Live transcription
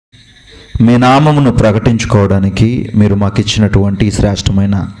మీ నామమును ప్రకటించుకోవడానికి మీరు మాకు ఇచ్చినటువంటి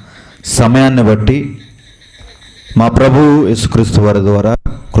శ్రేష్టమైన సమయాన్ని బట్టి మా ప్రభు యేసుక్రీస్తు వారి ద్వారా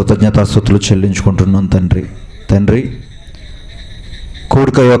కృతజ్ఞతాస్తుతులు చెల్లించుకుంటున్నాం తండ్రి.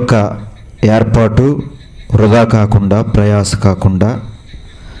 కూడిక యొక్క ఏర్పాటు వృధా కాకుండా, ప్రయాస కాకుండా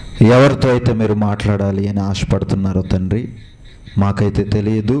ఎవరితో అయితే మీరు మాట్లాడాలి అని ఆశపడుతున్నారో తండ్రి, మాకైతే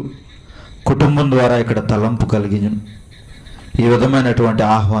తెలియదు. కుటుంబం ద్వారా ఇక్కడ తలంపు కలిగి ఈ విధమైనటువంటి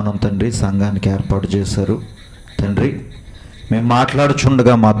ఆహ్వానం తండ్రి సంఘానికి ఏర్పాటు చేశారు తండ్రి. మేము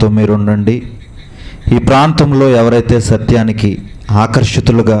మాట్లాడుచుండగా మాతో మీరు ఉండండి. ఈ ప్రాంతంలో ఎవరైతే సత్యానికి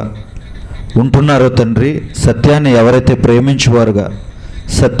ఆకర్షితులుగా ఉంటున్నారో తండ్రి, సత్యాన్ని ఎవరైతే ప్రేమించేవారుగా,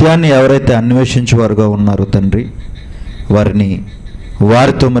 సత్యాన్ని ఎవరైతే అన్వేషించేవారుగా ఉన్నారో తండ్రి,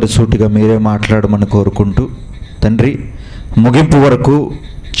 వారితో మరి సూటిగా మీరే మాట్లాడమని కోరుకుంటూ తండ్రి, ముగింపు వరకు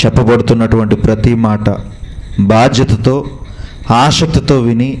చెప్పబడుతున్నటువంటి ప్రతి మాట బాధ్యతతో, ఆసక్తితో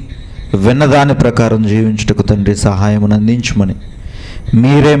విన్నదాని ప్రకారం జీవించుటకు తండ్రి సహాయమును అందించమని,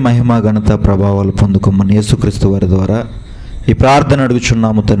 మీరే మహిమ ఘనత ప్రభావాలు పొందుకోమని యేసుక్రీస్తు వారి ద్వారా ఈ ప్రార్థన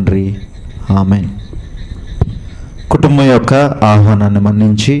అడుగుచున్నాము తండ్రి. ఆమేన్. కుటుంబం యొక్క ఆహ్వానాన్ని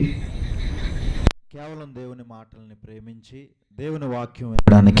మన్నించి కేవలం దేవుని మాటల్ని ప్రేమించి దేవుని వాక్యం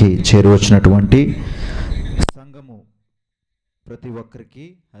వినడానికి చేరువచ్చినటువంటి సంఘము ప్రతి ఒక్కరికి,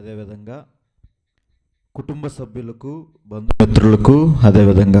 అదేవిధంగా కుటుంబ సభ్యులకు, బంధుమిత్రులకు,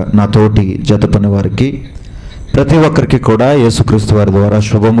 అదేవిధంగా నా తోటి జత పని వారికి, ప్రతి ఒక్కరికి కూడా యేసుక్రీస్తు వారి ద్వారా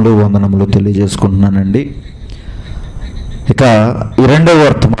శుభములు, వందనములు తెలియజేసుకుంటున్నానండి. ఇక ఈ రెండవ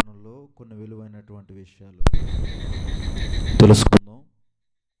వర్తమానంలో కొన్ని విలువైనటువంటి విషయాలు తెలుసుకుందాం.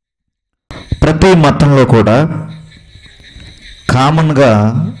 ప్రతి మతంలో కూడా కామన్గా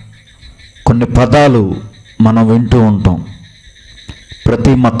కొన్ని పదాలు మనం వింటూ ఉంటాం.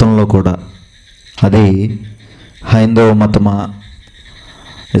 ప్రతి మతంలో కూడా, అది హైందవ మతమా,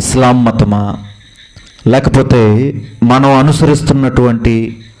 ఇస్లాం మతమా, లేకపోతే మనం అనుసరిస్తున్నటువంటి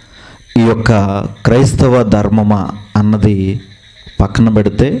ఈ యొక్క క్రైస్తవ ధర్మమా అన్నది పక్కన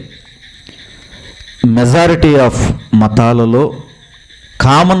పెడితే, మెజారిటీ ఆఫ్ మతాలలో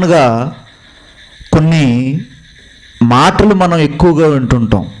కామన్గా కొన్ని మాటలు మనం ఎక్కువగా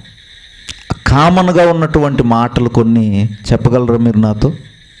వింటుంటాం. కామన్గా ఉన్నటువంటి మాటలు కొన్ని చెప్పగలరా మీరు నాతో?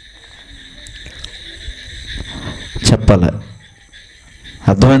 చెప్పాలి.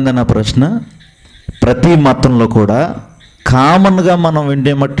 అర్థమైందా నా ప్రశ్న? ప్రతి మతంలో కూడా కామన్గా మనం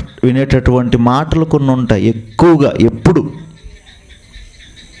వినేటటువంటి మాటలు కొన్ని ఉంటాయి ఎక్కువగా. ఎప్పుడు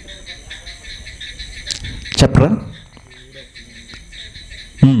చెప్పరా?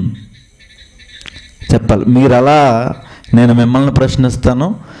 చెప్పాలి. మీరు అలా, నేను మిమ్మల్ని ప్రశ్నిస్తాను,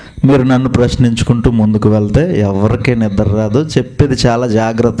 మీరు నన్ను ప్రశ్నించుకుంటూ ముందుకు వెళ్తే ఎవరికీ నిద్ర రాదు. చెప్పేది చాలా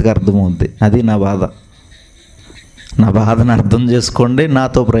జాగ్రత్తగా అర్థమవుద్ది. అది నా బాధ. నా బాధను అర్థం చేసుకోండి,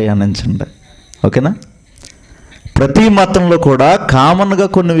 నాతో ప్రయాణించండి. ఓకేనా? ప్రతి మతంలో కూడా కామన్గా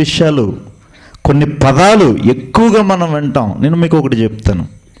కొన్ని విషయాలు, కొన్ని పదాలు ఎక్కువగా మనం వింటాం. నేను మీకు ఒకటి చెప్తాను.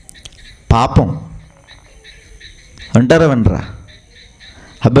 పాపం అంటారా? వినరా?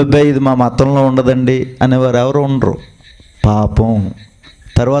 అబ్బాయి ఇది మా మతంలో ఉండదండి అనేవారు ఎవరు ఉండరు. పాపం,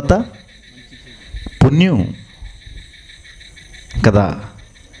 తర్వాత పుణ్యం కదా.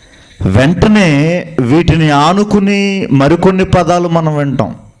 వెంటనే వీటిని ఆనుకుని మరికొన్ని పదాలు మనం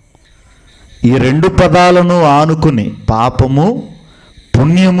వింటాం. ఈ రెండు పదాలను ఆనుకుని, పాపము,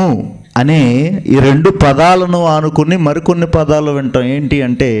 పుణ్యము అనే ఈ రెండు పదాలను ఆనుకుని మరికొన్ని పదాలు వింటాం. ఏంటి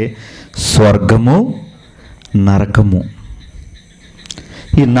అంటే స్వర్గము, నరకము.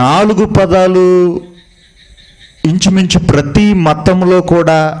 ఈ 4 పదాలు ఇంచుమించు ప్రతి మతంలో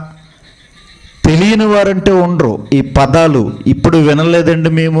కూడా తెలియని వారంటే ఉండరు. ఈ పదాలు ఇప్పుడు వినలేదండి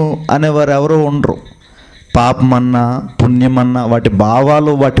మేము అనేవారు ఎవరో ఉండరు. పాపమన్నా, పుణ్యమన్నా, వాటి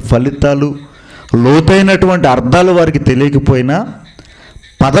భావాలు, వాటి ఫలితాలు, లోతైనటువంటి అర్థాలు వారికి తెలియకపోయినా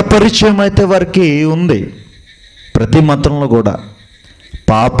పదపరిచయం అయితే వారికి ఉంది. ప్రతి మతంలో కూడా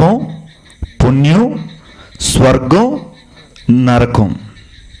పాపం, పుణ్యం, స్వర్గం, నరకం,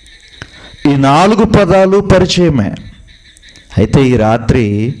 ఈ 4 పదాలు పరిచయమే. అయితే ఈ రాత్రి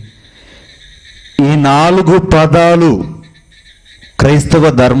ఈ 4 పదాలు క్రైస్తవ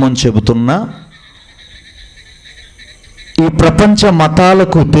ధర్మం చెబుతున్న ఈ ప్రపంచ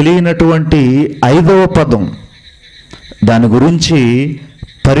మతాలకు తెలియనటువంటి 5వ పదం, దాని గురించి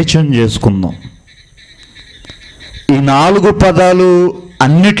పరిచయం చేసుకుందాం. ఈ 4 పదాలు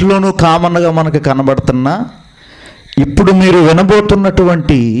అన్నిట్లోనూ కామన్గా మనకు కనబడుతున్నా, ఇప్పుడు మీరు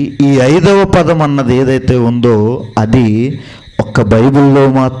వినబోతున్నటువంటి ఈ 5వ పదం అన్నది ఏదైతే ఉందో అది ఒక్క బైబిల్లో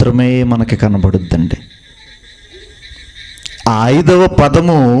మాత్రమే మనకి కనబడుద్దండి. ఆ 5వ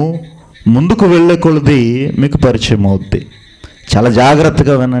పదము ముందుకు వెళ్ళే కొలది మీకు పరిచయం అవుద్ది. చాలా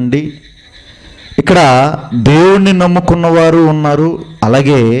జాగ్రత్తగా వినండి. ఇక్కడ దేవుణ్ణి నమ్ముకున్న వారు ఉన్నారు,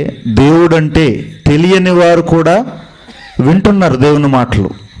 అలాగే దేవుడంటే తెలియని వారు కూడా వింటున్నారు దేవుని మాటలు.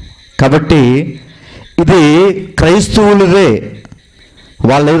 కాబట్టి ఇది క్రైస్తవులదే,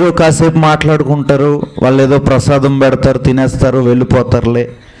 వాళ్ళు ఏదో కాసేపు మాట్లాడుకుంటారు, వాళ్ళు ఏదో ప్రసాదం పెడతారు, తినేస్తారు, వెళ్ళిపోతారులే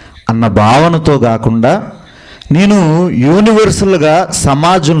అన్న భావనతో కాకుండా నేను యూనివర్సల్గా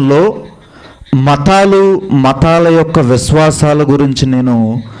సమాజంలో మతాల యొక్క విశ్వాసాల గురించి నేను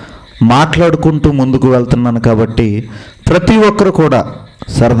మాట్లాడుకుంటూ ముందుకు వెళ్తున్నాను. కాబట్టి ప్రతి ఒక్కరు కూడా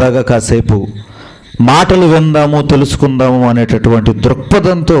సరదాగా కాసేపు మాటలు విందాము, తెలుసుకుందాము అనేటటువంటి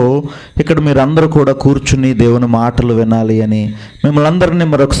దృక్పథంతో ఇక్కడ మీరందరూ కూడా కూర్చుని దేవుని మాటలు వినాలి అని మిమ్మల్ని అందరినీ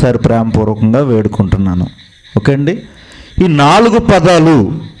మరొకసారి ప్రేమపూర్వకంగా వేడుకుంటున్నాను. ఓకే అండి. ఈ 4 పదాలు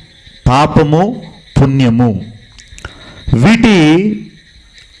పాపము, పుణ్యము, వీటి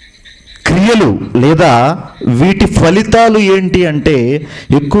క్రియలు లేదా వీటి ఫలితాలు ఏంటి అంటే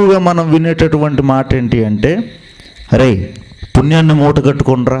ఎక్కువగా మనం వినేటటువంటి మాట ఏంటి అంటే, అరే పుణ్యాన్ని మూట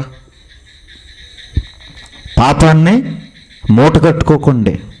కట్టుకోండిరా, పాపాన్ని మూట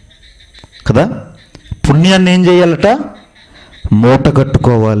కట్టుకోకండి కదా. పుణ్యాన్ని ఏం చేయాలట? మూట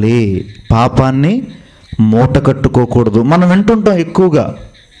కట్టుకోవాలి, పాపాన్ని మూట కట్టుకోకూడదు. మనం వింటుంటాం ఎక్కువగా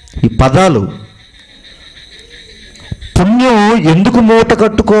ఈ పదాలు. పుణ్యం ఎందుకు మూట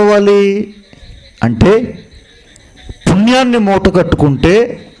కట్టుకోవాలి అంటే, పుణ్యాన్ని మూట కట్టుకుంటే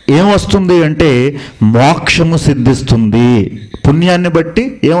ఏమొస్తుంది అంటే మోక్షము సిద్ధిస్తుంది. పుణ్యాన్ని బట్టి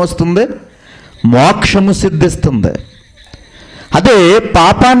ఏమొస్తుంది? మోక్షము సిద్ధిస్తుంది. అదే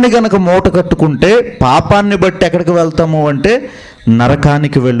పాపాన్ని గనక మూట కట్టుకుంటే పాపాన్ని బట్టి ఎక్కడికి వెళ్తాము అంటే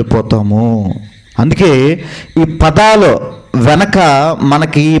నరకానికి వెళ్ళిపోతాము. అందుకే ఈ పదాలు వెనక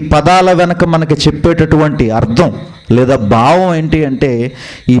మనకి, ఈ పదాల వెనక మనకి చెప్పేటటువంటి అర్థం లేదా భావం ఏంటి అంటే,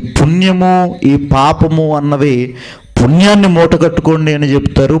 ఈ పుణ్యము ఈ పాపము అన్నవి పుణ్యాన్ని మూట కట్టుకోండి అని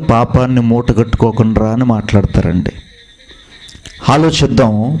చెప్తారు, పాపాన్ని మూట కట్టుకోకుండా అని మాట్లాడతారండి.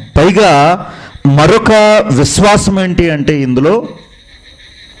 ఆలోచిద్దాం. పైగా మరొక విశ్వాసం ఏంటి అంటే, ఇందులో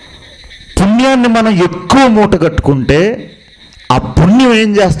పుణ్యాన్ని మనం ఎక్కువ మూట కట్టుకుంటే ఆ పుణ్యం ఏం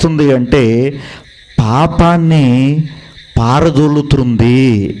చేస్తుంది అంటే పాపాన్ని పారదోలుతుంది.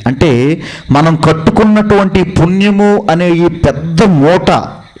 అంటే మనం కట్టుకున్నటువంటి పుణ్యము అనే ఈ పెద్ద మూట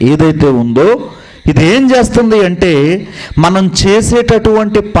ఏదైతే ఉందో ఇది ఏం చేస్తుంది అంటే మనం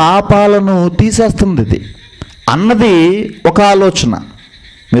చేసేటటువంటి పాపాలను తీసేస్తుంది ఇది అన్నది ఒక ఆలోచన.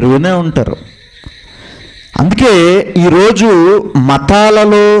 మీరు వినే ఉంటారు. అందుకే ఈరోజు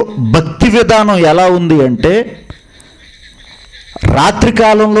మతాలలో భక్తి విధానం ఎలా ఉంది అంటే,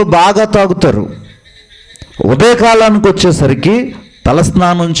 రాత్రికాలంలో బాగా తాగుతారు, ఉదయకాలానికి వచ్చేసరికి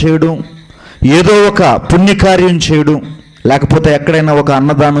తలస్నానం చేయడం, ఏదో ఒక పుణ్యకార్యం చేయడం, లేకపోతే ఎక్కడైనా ఒక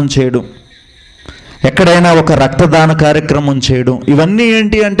అన్నదానం చేయడం, ఎక్కడైనా ఒక రక్తదాన కార్యక్రమం చేయడం, ఇవన్నీ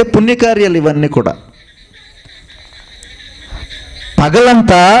ఏంటి అంటే పుణ్యకార్యాలు. ఇవన్నీ కూడా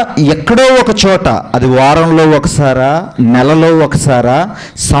పగలంతా ఎక్కడో ఒక చోట, అది వారంలో ఒకసారా, నెలలో ఒకసారా,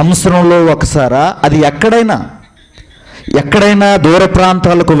 సంవత్సరంలో ఒకసారా, అది ఎక్కడైనా దూర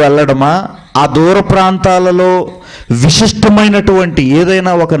ప్రాంతాలకు వెళ్ళడమా, ఆ దూర ప్రాంతాలలో విశిష్టమైనటువంటి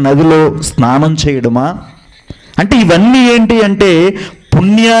ఏదైనా ఒక నదిలో స్నానం చేయడమా, అంటే ఇవన్నీ ఏంటి అంటే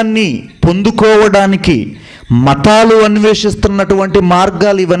పుణ్యాన్ని పొందుకోవడానికి మతాలు అన్వేషిస్తున్నటువంటి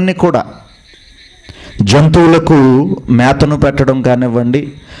మార్గాలు. ఇవన్నీ కూడా జంతువులకు మేతను పెట్టడం కానివ్వండి,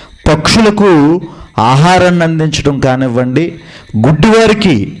 పక్షులకు ఆహారాన్ని అందించడం కానివ్వండి,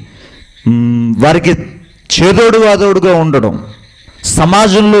 గుడ్డివారికి వారికి చేదోడు వాదోడుగా ఉండడం,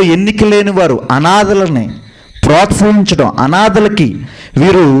 సమాజంలో ఎన్నిక లేని వారు అనాథలని ప్రోత్సహించడం, అనాథలకి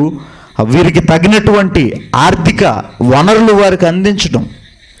వీరికి తగినటువంటి ఆర్థిక వనరులు వారికి అందించడం,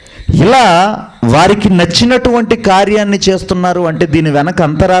 ఇలా వారికి నచ్చినటువంటి కార్యాన్ని చేస్తున్నారు. అంటే దీని వెనక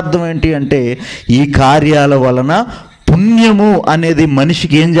అంతరార్థం ఏంటి అంటే ఈ కార్యాల వలన పుణ్యము అనేది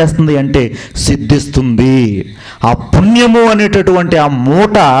మనిషికి ఏం చేస్తుంది అంటే సిద్ధిస్తుంది. ఆ పుణ్యము అనేటటువంటి ఆ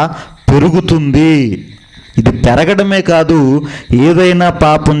మూట పెరుగుతుంది. ఇది పెరగడమే కాదు, ఏదైనా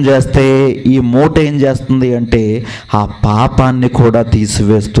పాపం చేస్తే ఈ మూట ఏం చేస్తుంది అంటే ఆ పాపాన్ని కూడా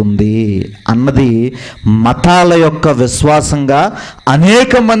తీసివేస్తుంది అన్నది మతాల యొక్క విశ్వాసంగా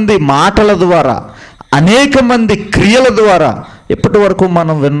అనేక మంది మాటల ద్వారా, అనేక మంది క్రియల ద్వారా ఇప్పటి వరకు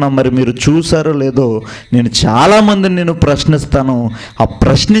మనం విన్నాం. మరి మీరు చూసారో లేదో, నేను చాలామందిని ప్రశ్నిస్తాను. ఆ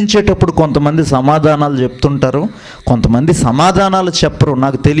ప్రశ్నించేటప్పుడు కొంతమంది సమాధానాలు చెప్తుంటారు, కొంతమంది సమాధానాలు చెప్పరు.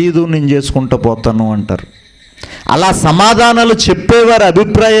 నాకు తెలియదు, నేను చేసుకుంటూ పోతాను అంటారు. అలా సమాధానాలు చెప్పేవారి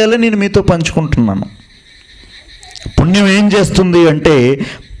అభిప్రాయాలు నేను మీతో పంచుకుంటున్నాను. పుణ్యం ఏం చేస్తుంది అంటే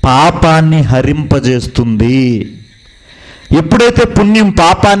పాపాన్ని హరింపజేస్తుంది. ఎప్పుడైతే పుణ్యం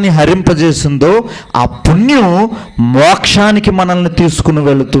పాపాన్ని హరింపజేసిందో ఆ పుణ్యం మోక్షానికి మనల్ని తీసుకుని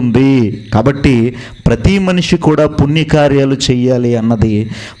వెళుతుంది. కాబట్టి ప్రతి మనిషి కూడా పుణ్యకార్యాలు చెయ్యాలి అన్నది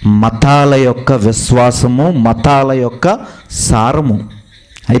మతాల యొక్క విశ్వాసము, మతాల యొక్క సారము.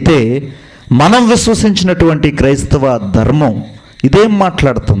 అయితే మనం విశ్వసించినటువంటి క్రైస్తవ ధర్మం ఇదేం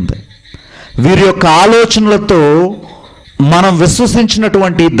మాట్లాడుతుంది? వీరి యొక్క ఆలోచనలతో మనం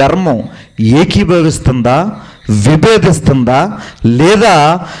విశ్వసించినటువంటి ధర్మం ఏకీభవిస్తుందా, విభేదిస్తుందా, లేదా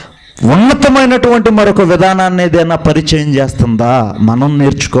ఉన్నతమైనటువంటి మరొక విధానాన్ని ఏదైనా పరిచయం చేస్తుందా? మనం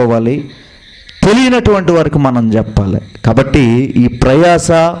నేర్చుకోవాలి. తెలియనటువంటి వారికి మనం చెప్పాలి. కాబట్టి ఈ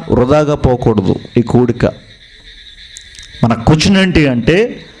ప్రయాస వృధాగా పోకూడదు. ఈ కూడిక మన క్వశ్చన్ ఏంటి అంటే,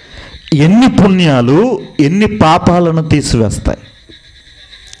 ఎన్ని పుణ్యాలు ఎన్ని పాపాలను తీసివేస్తాయి?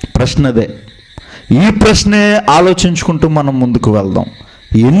 ప్రశ్నదే. ఈ ప్రశ్నే ఆలోచించుకుంటూ మనం ముందుకు వెళ్దాం.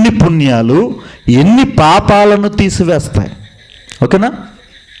 ఎన్ని పుణ్యాలు ఎన్ని పాపాలను తీసివేస్తాయి? ఓకేనా?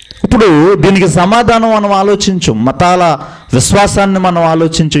 ఇప్పుడు దీనికి సమాధానం మనం ఆలోచించం. మతాల విశ్వాసాన్ని మనం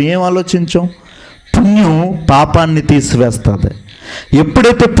ఆలోచించం. ఏం ఆలోచించం? పుణ్యం పాపాన్ని తీసివేస్తుంది.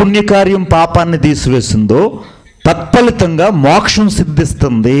 ఎప్పుడైతే పుణ్యకార్యం పాపాన్ని తీసివేసిందో తత్ఫలితంగా మోక్షం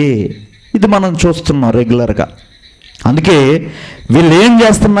సిద్ధిస్తుంది. ఇది మనం చూస్తున్నాం రెగ్యులర్గా. అందుకే వీళ్ళు ఏం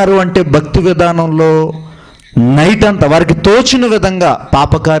చేస్తున్నారు అంటే, భక్తి విధానంలో నైట్ అంతా వారికి తోచిన విధంగా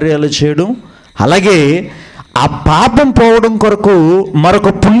పాపకార్యాలు చేయడం, అలాగే ఆ పాపం పోవడం కొరకు మరొక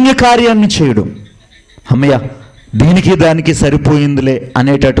పుణ్యకార్యాన్ని చేయడం. అమ్మయ్య, దీనికి దానికి సరిపోయిందిలే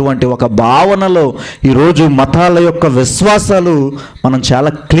అనేటటువంటి ఒక భావనలో ఈరోజు మతాల యొక్క విశ్వాసాలు మనం చాలా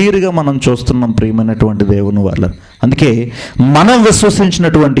క్లియర్గా మనం చూస్తున్నాం ప్రియమైనటువంటి దేవుని వాళ్ళ. అందుకే మనం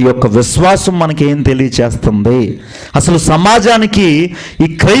విశ్వసించినటువంటి యొక్క విశ్వాసం మనకి ఏం తెలియచేస్తుంది? అసలు సమాజానికి ఈ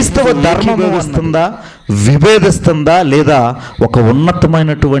క్రైస్తవ ధర్మం వస్తుందా, విభేదిస్తుందా, లేదా ఒక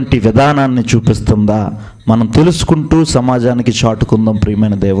ఉన్నతమైనటువంటి విధానాన్ని చూపిస్తుందా? మనం తెలుసుకుంటూ సమాజానికి చాటుకుందాం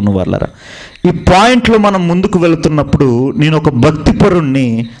ప్రియమైన దేవుని వాళ్ళరా. ఈ పాయింట్లో మనం ముందుకు వెళుతున్నప్పుడు నేను ఒక భక్తిపరుణ్ణి,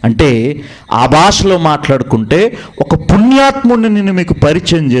 అంటే ఆ భాషలో మాట్లాడుకుంటే ఒక పుణ్యాత్ముడిని నేను మీకు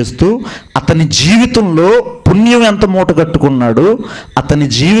పరిచయం చేస్తూ అతని జీవితంలో పుణ్యం ఎంత మూటగట్టుకున్నాడు, అతని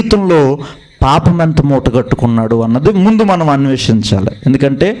జీవితంలో పాపం ఎంత మూటగట్టుకున్నాడు అన్నది ముందు మనం అన్వేషించాలి.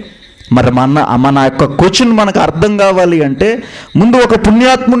 ఎందుకంటే మరి మన యొక్క క్వశ్చన్ మనకు అర్థం కావాలి అంటే ముందు ఒక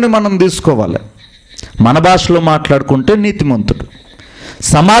పుణ్యాత్ముడిని మనం తీసుకోవాలి. మన భాషలో మాట్లాడుకుంటే నీతిమంతుడు,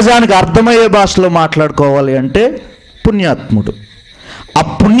 సమాజానికి అర్థమయ్యే భాషలో మాట్లాడుకోవాలి అంటే పుణ్యాత్ముడు. ఆ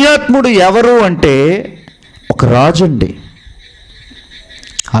పుణ్యాత్ముడు ఎవరు అంటే ఒక రాజు అండి.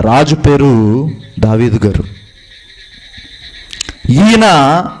 ఆ రాజు పేరు దావీదు గారు. ఈయన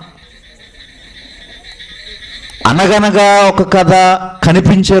అనగనగా ఒక కథ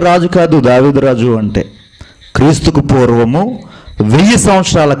కనిపించే రాజు కాదు దావీదు రాజు అంటే. క్రీస్తుకు పూర్వము 1000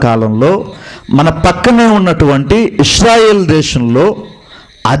 సంవత్సరాల కాలంలో మన పక్కనే ఉన్నటువంటి ఇశ్రాయేల్ దేశంలో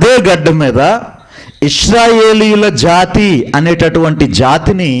అదే గడ్డ మీద ఇశ్రాయేలీయుల జాతి అనేటటువంటి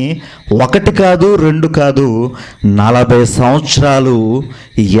జాతిని 1 కాదు 2 కాదు 40 సంవత్సరాలు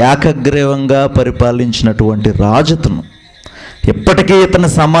ఏకగ్రీవంగా పరిపాలించినటువంటి రాజుతను. ఇప్పటికీ ఇతని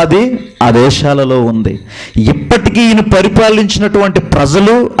సమాధి ఆ దేశాలలో ఉంది. ఇప్పటికీ ఈయన పరిపాలించినటువంటి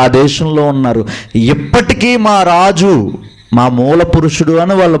ప్రజలు ఆ దేశంలో ఉన్నారు. ఇప్పటికీ మా రాజు, మా మూల పురుషుడు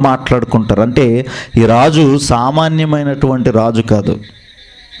అని వాళ్ళు మాట్లాడుకుంటారు. అంటే ఈ రాజు సామాన్యమైనటువంటి రాజు కాదు.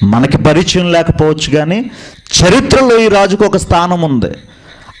 మనకి పరిచయం లేకపోవచ్చు కానీ చరిత్రలో ఈ రాజుకు ఒక స్థానం ఉంది.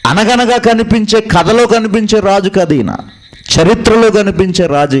 అనగనగా కనిపించే కథలో కనిపించే రాజు కాదు ఈయన, చరిత్రలో కనిపించే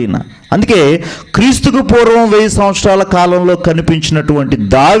రాజు ఈయన. అందుకే క్రీస్తుకు పూర్వం 1000 సంవత్సరాల కాలంలో కనిపించినటువంటి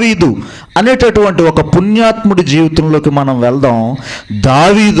దావీదు అనేటటువంటి ఒక పుణ్యాత్ముడి జీవితంలోకి మనం వెళ్దాం.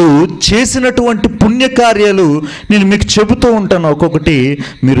 దావీదు చేసినటువంటి పుణ్యకార్యాలు నేను మీకు చెబుతూ ఉంటాను, ఒక్కొక్కటి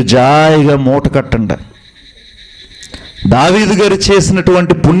మీరు జాయిగా మూట కట్టండి. దావీదు గారు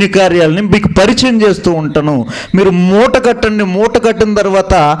చేసినటువంటి పుణ్యకార్యాలని మీకు పరిచయం చేస్తూ ఉంటాను, మీరు మూట కట్టండి. మూట కట్టిన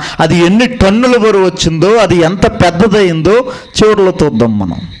తర్వాత అది ఎన్ని టన్నుల బరువు వచ్చిందో, అది ఎంత పెద్దదైందో చివరిలో చూద్దాం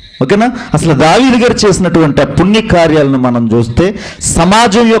మనం. ఓకేనా? అసలు దావీదు గారు చేసినటువంటి పుణ్యకార్యాలను మనం చూస్తే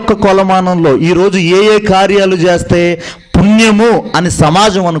సమాజం యొక్క కొలమానంలో ఈరోజు ఏ ఏ కార్యాలు చేస్తే పుణ్యము అని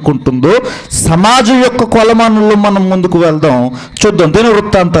సమాజం అనుకుంటుందో సమాజం యొక్క కొలమానంలో మనం ముందుకు వెళ్దాం. చూద్దాం.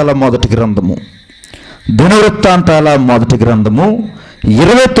 దినవృత్తాంతాల మొదటి గ్రంథము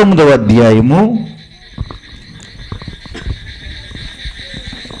 29వ అధ్యాయము.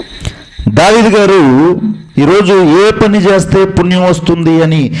 దావీదు గారు ఈరోజు ఏ పని చేస్తే పుణ్యం వస్తుంది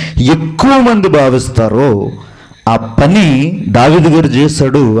అని ఎక్కువ మంది భావిస్తారో ఆ పని దావీదు గారు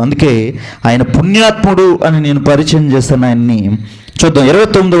చేశాడు. అందుకే ఆయన పుణ్యాత్ముడు అని నేను పరిచయం చేశాను ఆయన్ని. చూద్దాం.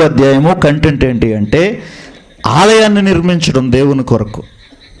 29వ అధ్యాయము కంటెంట్ ఏంటి అంటే ఆలయాన్ని నిర్మించడం దేవుని కొరకు.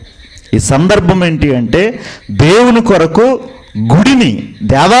 ఈ సందర్భం ఏంటి అంటే దేవుని కొరకు గుడిని,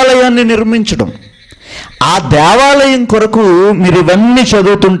 దేవాలయాన్ని నిర్మించడం. ఆ దేవాలయం కొరకు మీరు ఇవన్నీ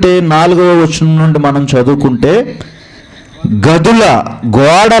చదువుతుంటే 4వ వచనం నుండి మనం చదువుకుంటే గదుల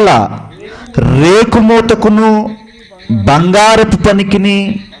గోడల రేకుమూతకును బంగారపు పనికిని,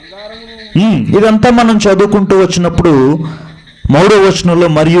 ఇదంతా మనం చదువుకుంటూ వచ్చినప్పుడు 3వ వచనంలో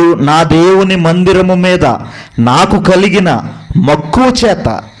మరియు నా దేవుని మందిరము మీద నాకు కలిగిన మక్కువ చేత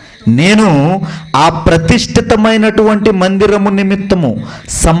నేను ఆ ప్రతిష్ఠితమైనటువంటి మందిరము నిమిత్తము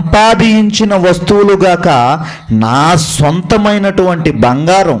సంపాదించిన వస్తువులుగాక నా సొంతమైనటువంటి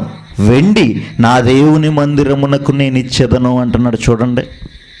బంగారం వెండి నా దేవుని మందిరమునకు నేను ఇచ్చేదను అంటున్నాడు. చూడండి,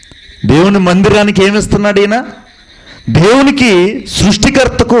 దేవుని మందిరానికి ఏమిస్తున్నాడు ఈయన? దేవునికి,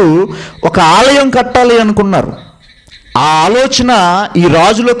 సృష్టికర్తకు ఒక ఆలయం కట్టాలి అనుకున్నారు. ఆ ఆలోచన ఈ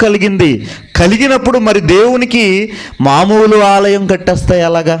రాజులో కలిగినప్పుడు మరి దేవునికి మామూలు ఆలయం కట్టేస్తే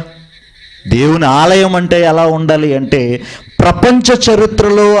ఎలాగా? దేవుని ఆలయం అంటే ఎలా ఉండాలి అంటే ప్రపంచ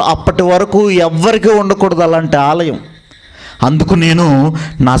చరిత్రలో అప్పటి వరకు ఎవ్వరికీ ఉండకూడదు అలాంటి ఆలయం. అందుకు నేను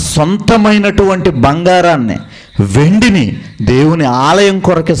నా సొంతమైనటువంటి బంగారాన్ని, వెండిని దేవుని ఆలయం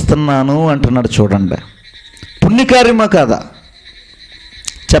కొరకిస్తున్నాను అంటున్నాడు. చూడండి, పుణ్యకార్యమా కాదా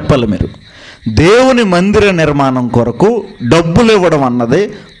చెప్పాలి మీరు? దేవుని మందిర నిర్మాణం కొరకు డబ్బులు ఇవ్వడం అన్నది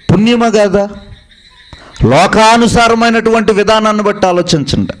పుణ్యమా కాదా? లోకానుసారమైనటువంటి విధానాన్ని బట్టి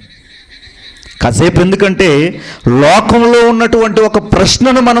ఆలోచించండి కాసేపు. ఎందుకంటే లోకంలో ఉన్నటువంటి ఒక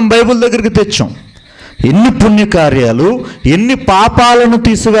ప్రశ్నను మనం బైబిల్ దగ్గరికి తెచ్చాం. ఎన్ని పుణ్యకార్యాలు ఎన్ని పాపాలను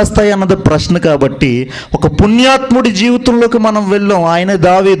తీసివేస్తాయి అన్నది ప్రశ్న. కాబట్టి ఒక పుణ్యాత్ముడి జీవితంలోకి మనం వెళ్ళాం. ఆయన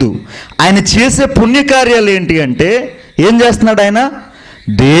దావీదు, ఆయన చేసే పుణ్యకార్యాలు ఏంటి అంటే ఏం చేస్తున్నాడు? ఆయన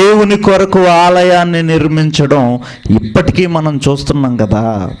దేవుని కొరకు ఆలయాన్ని నిర్మించడం ఇప్పటికీ మనం చూస్తున్నాం కదా.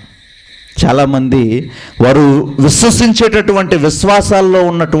 చాలామంది వారు విశ్వసించేటటువంటి విశ్వాసాల్లో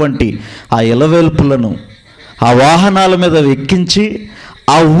ఉన్నటువంటి ఆ ఇలవేల్పులను ఆ వాహనాల మీద ఎక్కించి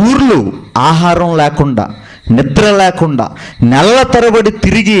ఆ ఊర్లు ఆహారం లేకుండా, నిద్ర లేకుండా నెలల తరబడి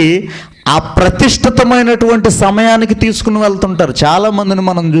తిరిగి ఆ ప్రతిష్ఠితమైనటువంటి సమయానికి తీసుకుని వెళ్తుంటారు. చాలామందిని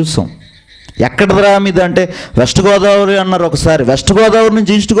మనం చూసాం. ఎక్కడరా మీద అంటే వెస్ట్ గోదావరి అన్నారు ఒకసారి. వెస్ట్ గోదావరి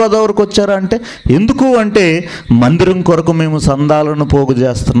నుంచి ఈస్ట్ గోదావరికి వచ్చారా అంటే ఎందుకు అంటే మందిరం కొరకు మేము సందాలను పోగు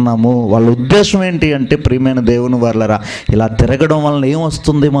చేస్తున్నాము. వాళ్ళ ఉద్దేశం ఏంటి అంటే ప్రియమైన దేవుని వాళ్ళరా, ఇలా తిరగడం వలన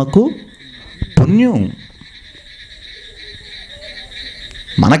ఏమొస్తుంది? మాకు పుణ్యం.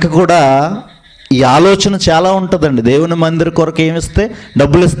 మనకు కూడా ఈ ఆలోచన చాలా ఉంటుందండి. దేవుని మందిరం కొరకు ఏమిస్తే,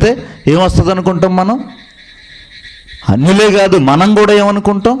 డబ్బులు ఇస్తే ఏమొస్తుంది అనుకుంటాం మనం? అన్యులే కాదు, మనం కూడా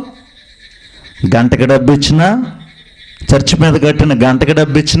ఏమనుకుంటాం? గంటకి డబ్బు ఇచ్చినా, చర్చి మీద కట్టిన గంటకి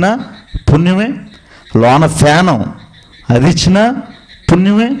డబ్బు ఇచ్చినా పుణ్యమే, లోన ఫ్యాను అది ఇచ్చినా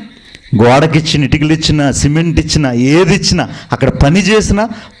పుణ్యమే, గోడకి ఇచ్చిన ఇటుకలు ఇచ్చినా, సిమెంట్ ఇచ్చినా, ఏది ఇచ్చినా, అక్కడ పని చేసినా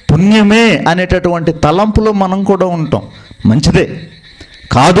పుణ్యమే అనేటటువంటి తలంపులో మనం కూడా ఉంటాం. మంచిదే,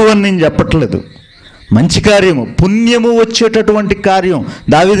 కాదు అని నేను చెప్పట్లేదు. మంచి కార్యము, పుణ్యము వచ్చేటటువంటి కార్యం.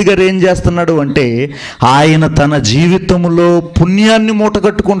 దావీదు గారు ఏం చేస్తున్నాడు అంటే ఆయన తన జీవితంలో పుణ్యాన్ని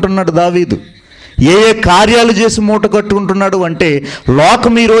మూటగట్టుకుంటున్నాడు. దావీదు ఏ కార్యాలు చేసి మూట కట్టుకుంటున్నాడు అంటే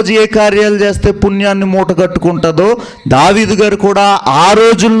లోకం ఈరోజు ఏ కార్యాలు చేస్తే పుణ్యాన్ని మూట కట్టుకుంటుందో దావీదు గారు కూడా ఆ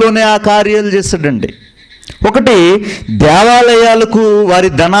రోజుల్లోనే ఆ కార్యాలు చేశాడండి. ఒకటి, దేవాలయాలకు వారి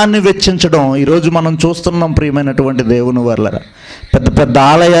ధనాన్ని వెచ్చించడం. ఈరోజు మనం చూస్తున్నాం ప్రియమైనటువంటి దేవుని వాళ్ళరా, పెద్ద పెద్ద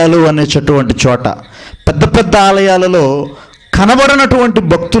ఆలయాలు అనేటటువంటి చోట, పెద్ద పెద్ద ఆలయాలలో కనబడినటువంటి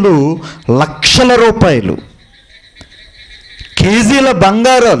భక్తులు లక్షల రూపాయలు, కేజీల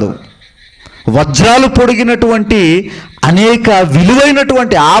బంగారాలు, వజ్రాలు పొడిగినటువంటి అనేక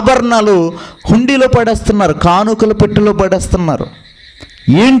విలువైనటువంటి ఆభరణాలు హుండీలో పడేస్తున్నారు, కానుకల పెట్టెలో పడేస్తున్నారు.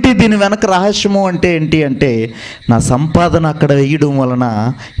 ఏంటి దీని వెనక రహస్యము అంటే ఏంటి అంటే నా సంపాదన అక్కడ వేయడం వలన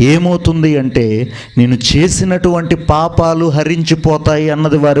ఏమవుతుంది అంటే నేను చేసినటువంటి పాపాలు హరించిపోతాయి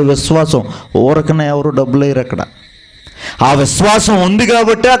అన్నది వారి విశ్వాసం. ఊరకనే ఎవరు డబ్బులు వేయరు అక్కడ. ఆ విశ్వాసం ఉంది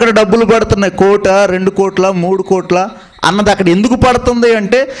కాబట్టి అక్కడ డబ్బులు పడుతున్నాయి. 1 2 కోట్ల 3 కోట్ల అన్నది అక్కడ ఎందుకు పడుతుంది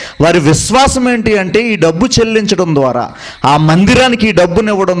అంటే వారి విశ్వాసం ఏంటి అంటే ఈ డబ్బు చెల్లించడం ద్వారా, ఆ మందిరానికి ఈ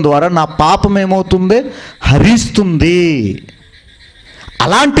డబ్బునివ్వడం ద్వారా నా పాపం ఏమవుతుంది? హరిస్తుంది.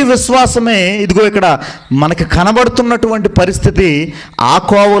 అలాంటి విశ్వాసమే ఇదిగో ఇక్కడ మనకి కనబడుతున్నటువంటి పరిస్థితి. ఆ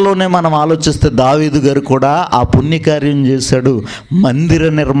కోవలోనే మనం ఆలోచిస్తే దావీదు గారు కూడా ఆ పుణ్యకార్యం చేశాడు. మందిర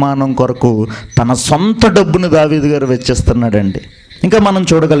నిర్మాణం కొరకు తన సొంత డబ్బును దావీదు గారు వెచ్చిస్తున్నాడండి. ఇంకా మనం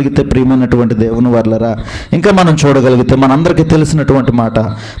చూడగలిగితే ప్రియమైనటువంటి దేవుని వాళ్ళరా, ఇంకా మనం చూడగలిగితే మనందరికీ తెలిసినటువంటి మాట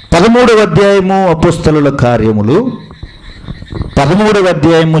 13వ అధ్యాయము అపోస్తలుల కార్యములు 13వ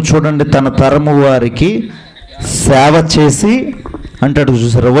అధ్యాయము చూడండి. తన తరము వారికి సేవ చేసి అంటాడు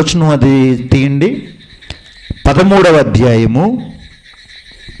చూసారా, వచనం అది తీయండి. 13వ అధ్యాయము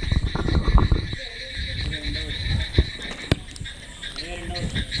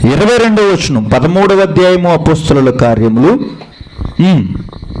 22వ వచనం 13వ అధ్యాయము అపోస్తలుల కార్యములు.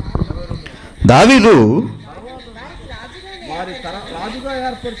 దావీదు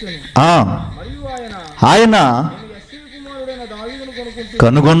ఆయన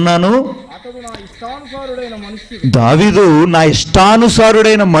కనుగొన్నాను, దావీదు నా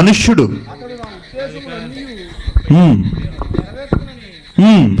ఇష్టానుసారుడైన మనుష్యుడు.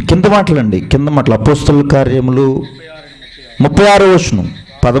 కింద మాటలండి, కింద మాటలు. అపోస్తలుల కార్యములు 36వ వచనం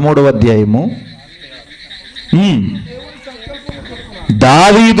 13వ అధ్యాయము.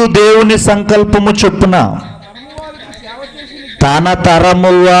 దావీదు దేవుని సంకల్పము చొప్పున తన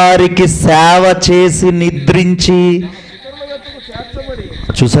తరము వారికి సేవ చేసి నిద్రించి,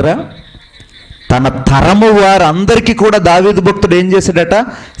 చూసారా, తన తరము వారందరికీ కూడా దావీదు భక్తుడు ఏం చేశాడట?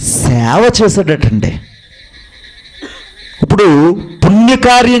 సేవ చేశాడటండి. ఇప్పుడు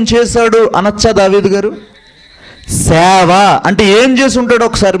పుణ్యకార్యం చేశాడు అనొచ్చా దావీదు గారు? సేవ అంటే ఏం చేసి ఉంటాడో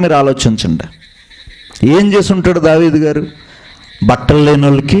ఒకసారి మీరు ఆలోచించండి. ఏం చేసి ఉంటాడు దావీదు గారు? బట్టలు లేని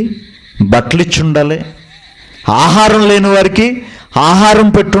వాళ్ళకి బట్టలు ఇచ్చి ఉండాలి, ఆహారం లేని వారికి ఆహారం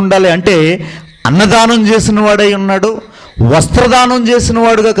పెట్టి ఉండాలి. అంటే అన్నదానం చేసిన వాడై ఉన్నాడు, వస్త్రదానం చేసిన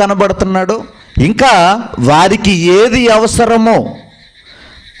వాడుగా కనబడుతున్నాడు. ఇంకా వారికి ఏది అవసరమో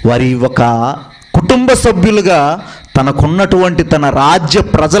వారి ఒక కుటుంబ సభ్యులుగా తనకున్నటువంటి తన రాజ్య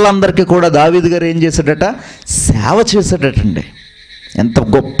ప్రజలందరికీ కూడా దావీదు గారు ఏం చేశాడట? సేవ చేశాడటండి. ఎంత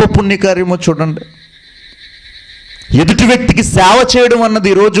గొప్ప పుణ్యకార్యమో చూడండి. ఎదుటి వ్యక్తికి సేవ చేయడం అన్నది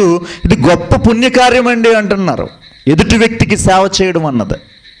ఈరోజు ఇది గొప్ప పుణ్యకార్యం అండి అంటున్నారు. ఎదుటి వ్యక్తికి సేవ చేయడం అన్నది.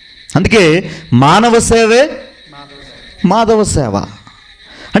 అందుకే మానవ సేవే మాధవ సేవ.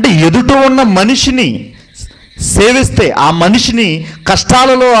 అంటే ఎదుట ఉన్న మనిషిని సేవిస్తే, ఆ మనిషిని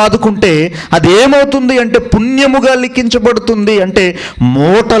కష్టాలలో ఆదుకుంటే అది ఏమవుతుంది అంటే పుణ్యముగా లిఖించబడుతుంది. అంటే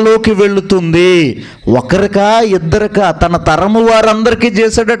మూటలోకి వెళుతుంది. ఒకరికా ఇద్దరికా తన తరము వారందరికీ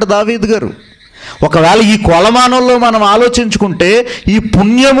చేశాడట దావీదు గారు. ఒకవేళ ఈ కొలమానంలో మనం ఆలోచించుకుంటే ఈ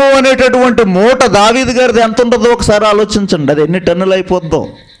పుణ్యము అనేటటువంటి మూట దావీదు గారిది ఎంత ఉంటుందో ఒకసారి ఆలోచించండి. అది ఎన్ని టన్నులు అయిపోద్దో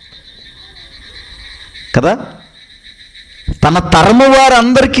కదా. తన తరము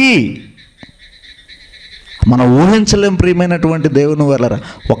వారందరికీ మనం ఊహించలేం ప్రియమైనటువంటి దేవుని వలన.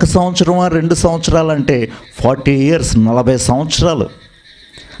 1 సంవత్సరమా 2 సంవత్సరాలు అంటే 40 years, 40 సంవత్సరాలు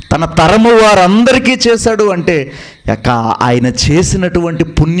తన తరము వారందరికీ చేశాడు. అంటే ఆయన చేసినటువంటి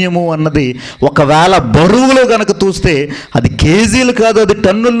పుణ్యము అన్నది ఒకవేళ బరువులో గనక చూస్తే అది కేజీలు కాదు, అది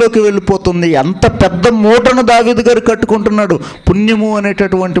టన్నుల్లోకి వెళ్ళిపోతుంది. అంత పెద్ద మూటను దావీదు గారు కట్టుకుంటున్నాడు, పుణ్యము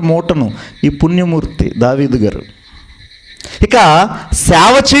అనేటటువంటి మూటను. ఈ పుణ్యమూర్తి దావీదు గారు ఇక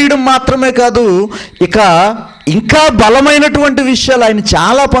సేవ చేయడం మాత్రమే కాదు, ఇక ఇంకా బలమైనటువంటి విషయాలు ఆయన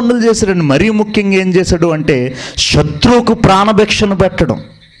చాలా పనులు చేశాడండి. మరీ ముఖ్యంగా ఏం చేశాడు అంటే శత్రువుకు ప్రాణభిక్షను పెట్టడం.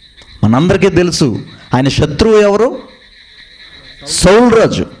 మనందరికీ తెలుసు ఆయన శత్రువు ఎవరు? సౌలు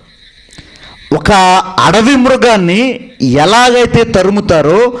రాజు. ఒక అడవి మృగాన్ని ఎలాగైతే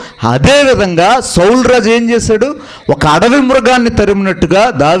తరుముతారో అదేవిధంగా సౌలు రాజు ఏం చేశాడు? ఒక అడవి మృగాన్ని తరిమినట్టుగా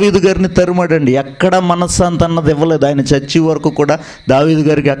దావీదు గారిని తరిమాడండి. ఎక్కడ మనశ్శాంతి అన్నది ఇవ్వలేదు. ఆయన చచ్చి వరకు కూడా దావీదు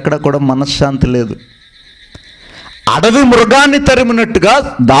గారికి ఎక్కడ కూడా మనశ్శాంతి లేదు. అడవి మృగాన్ని తరిమినట్టుగా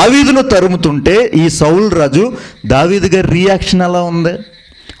దావీదును తరుముతుంటే ఈ సౌలు రాజు, దావీదు గారి రియాక్షన్ ఎలా ఉంది?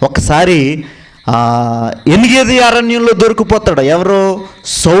 ఒకసారి ఎనిగేది అరణ్యంలో దొరికిపోతాడు. ఎవరో?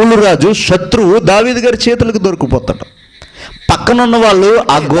 సౌలు రాజు శత్రువు దావీదు గారి చేతులకు దొరికిపోతాడు. పక్కనున్న వాళ్ళు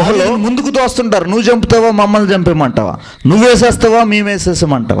ఆ గుహలో ముందుకు తోస్తుంటారు. నువ్వు చంపుతావా, మమ్మల్ని చంపేమంటావా, నువ్వు వేసేస్తావా, మేము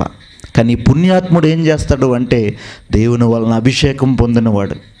వేసేసామంటావా. కానీ పుణ్యాత్ముడు ఏం చేస్తాడు అంటే దేవుని వలన అభిషేకం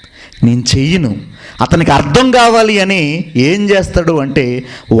పొందినవాడు, నేను చెయ్యను, అతనికి అర్థం కావాలి అని ఏం చేస్తాడు అంటే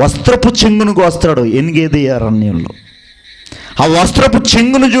వస్త్రపు చెంగును కోస్తాడు. ఎనిగేది అరణ్యంలో ఆ వస్త్రపు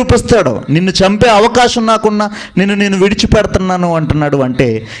చెంగును చూపిస్తాడు. నిన్ను చంపే అవకాశం నాకున్నా నేను విడిచిపెడుతున్నాను అంటున్నాడు. అంటే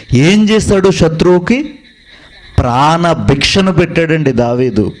ఏం చేస్తాడు? శత్రువుకి ప్రాణభిక్షను పెట్టాడండి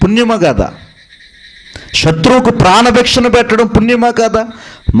దావీదు. పుణ్యమా కాదా? శత్రువుకు ప్రాణభిక్షను పెట్టడం పుణ్యమా కాదా?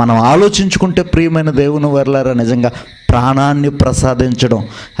 మనం ఆలోచించుకుంటే ప్రియమైన దేవుని వర్లారా, నిజంగా ప్రాణాన్ని ప్రసాదించడం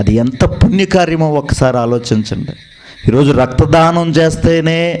అది ఎంత పుణ్యకార్యమో ఒకసారి ఆలోచించండి. ఈరోజు రక్తదానం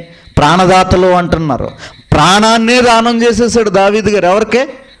చేస్తేనే ప్రాణదాతలు అంటున్నారు. ప్రాణాన్నే దానం చేసేసాడు దావీదు గారు. ఎవరికే?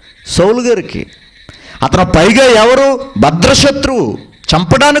 సౌలు గారికి. అతను పైగా ఎవరు? భద్రశత్రువు,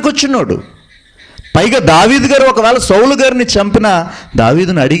 చంపడానికి వచ్చినాడు. పైగా దావీదు గారు ఒకవేళ సౌలు గారిని చంపినా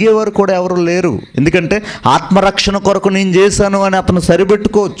దావీదుని అడిగేవారు కూడా ఎవరు లేరు. ఎందుకంటే ఆత్మరక్షణ కొరకు నేను చేశాను అని అతను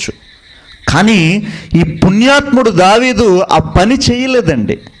సరిపెట్టుకోవచ్చు. కానీ ఈ పుణ్యాత్ముడు దావీదు ఆ పని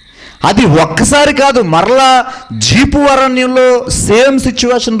చేయలేదండి. అది ఒక్కసారి కాదు, మరలా జీపు అరణ్యంలో సేమ్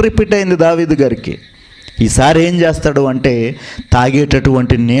సిచ్యువేషన్ రిపీట్ అయింది దావీదు గారికి. ఈసారి ఏం చేస్తాడు అంటే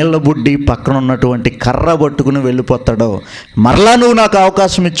తాగేటటువంటి నీళ్ల బుడ్డి పక్కన ఉన్నటువంటి కర్ర పట్టుకుని వెళ్ళిపోతాడు. మరలా నువ్వు నాకు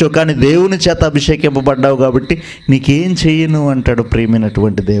అవకాశం ఇచ్చావు, కానీ దేవుని చేత అభిషేకింపబడ్డావు కాబట్టి నీకేం చెయ్యను అంటాడు.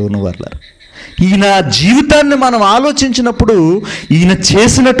 ప్రియమైనటువంటి దేవుని వల్ల ఈయన జీవితాన్ని మనం ఆలోచించినప్పుడు ఈయన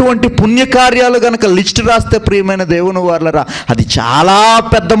చేసినటువంటి పుణ్యకార్యాలు గనక లిస్ట్ రాస్తే ప్రియమైన దేవుని వాళ్ళరా, అది చాలా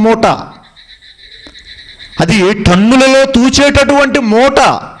పెద్ద మూట. అది టన్నులలో తూచేటటువంటి మూట.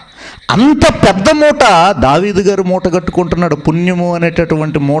 అంత పెద్ద మూట దావీదు గారు మూట కట్టుకుంటున్నాడు, పుణ్యము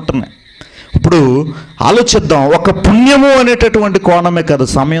అనేటటువంటి మూటని. ఇప్పుడు ఆలోచిద్దాం. ఒక పుణ్యము అనేటటువంటి కోణమే కాదు,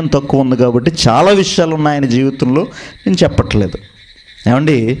 సమయం తక్కువ ఉంది కాబట్టి చాలా విషయాలు ఉన్నాయి ఆయన జీవితంలో, నేను చెప్పట్లేదు.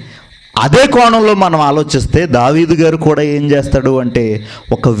 ఏమండి, అదే కోణంలో మనం ఆలోచిస్తే దావీదు గారు కూడా ఏం చేస్తాడు అంటే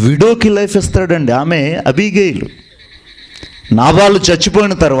ఒక విడోకి లైఫ్ ఇస్తాడండి. ఆమె అబీగైలు. నాబాలు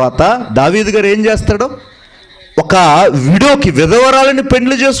చచ్చిపోయిన తర్వాత దావీదు గారు ఏం చేస్తాడు, ఒక విడోకి, విధవరాలని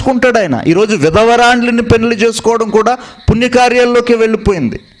పెళ్లి చేసుకుంటాడు ఆయన. ఈరోజు విధవరాండ్లని పెళ్లి చేసుకోవడం కూడా పుణ్యకార్యాల్లోకి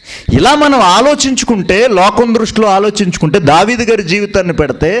వెళ్ళిపోయింది. ఇలా మనం ఆలోచించుకుంటే, లోకం దృష్టిలో ఆలోచించుకుంటే దావీదు గారి జీవితాన్ని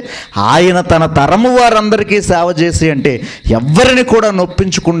పెడితే ఆయన తన తరము వారందరికీ సేవ చేసి అంటే ఎవరిని కూడా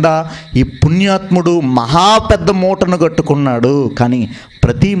నొప్పించకుండా ఈ పుణ్యాత్ముడు మహా పెద్ద మూటను కట్టుకున్నాడు. కానీ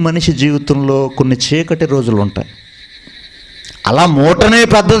ప్రతి మనిషి జీవితంలో కొన్ని చీకటి రోజులు ఉంటాయి. అలా మూటనే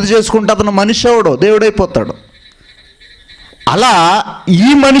పెద్దది చేసుకుంటే అతను మనిషి అవడు, దేవుడైపోతాడు. అలా ఈ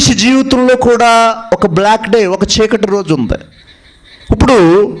మనిషి జీవితంలో కూడా ఒక బ్లాక్ డే, ఒక చీకటి రోజు ఉంది. ఇప్పుడు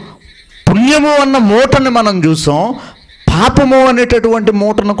పుణ్యము అన్న మూటని మనం చూసాం, పాపము అనేటటువంటి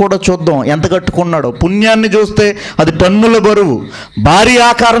మూటను కూడా చూద్దాం ఎంత కట్టుకున్నాడో. పుణ్యాన్ని చూస్తే అది టన్నుల బరువు, భారీ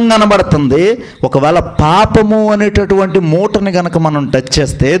ఆకారం కనబడుతుంది. ఒకవేళ పాపము అనేటటువంటి మూటని కనుక మనం టచ్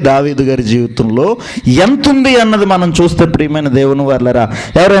చేస్తే దావీదు గారి జీవితంలో ఎంత ఉంది అన్నది మనం చూస్తే ప్రియమైన దేవుని వాళ్ళరా,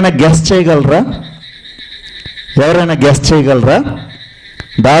 ఎవరైనా గెస్ చేయగలరా? ఎవరైనా గెస్ చేయగలరా?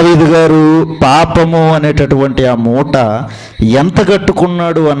 దావీదు గారు పాపము అనేటటువంటి ఆ మూట ఎంత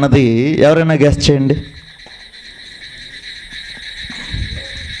కట్టుకున్నాడు అన్నది ఎవరైనా గెస్ చేయండి.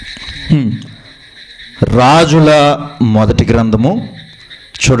 రాజుల మొదటి గ్రంథము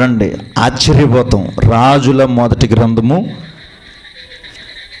చూడండి, ఆశ్చర్యపోతాం. రాజుల మొదటి గ్రంథము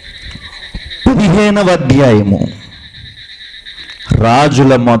 15వ అధ్యాయము.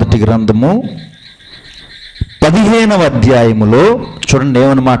 రాజుల మొదటి గ్రంథము 15వ అధ్యాయములో చూడండి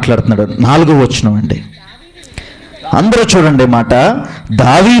ఏమని మాట్లాడుతున్నాడు. 4వ వచనం అండి. అందరూ చూడండి మాట.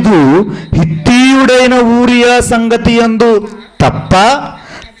 దావీదు హిత్తీయుడైన ఊరియా సంగతి యందు తప్ప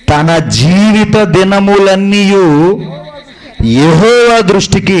తన జీవిత దినములన్నీయు యెహోవా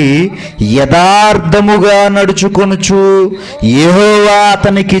దృష్టికి యథార్థముగా నడుచుకొనుచు యెహోవా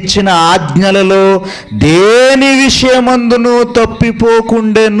అతనికిచ్చిన ఆజ్ఞలలో దేని విషయమందును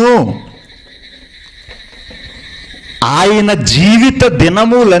తప్పిపోకుండెను. ఆయన జీవిత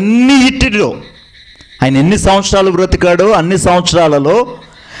దినములన్నిటిలో, ఆయన ఎన్ని సంవత్సరాలు బ్రతికాడో అన్ని సంవత్సరాలలో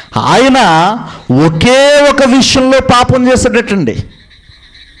ఆయన ఒకే ఒక విషయంలో పాపం చేసేటట్టండి.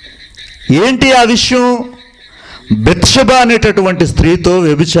 ఏంటి ఆ విషయం? బెత్షెబా అనేటటువంటి స్త్రీతో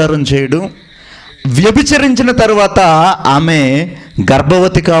వ్యభిచారం చేయడం, వ్యభిచరించిన తర్వాత ఆమె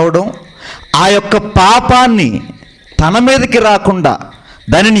గర్భవతి కావడం, ఆ యొక్క పాపాన్ని తన మీదకి రాకుండా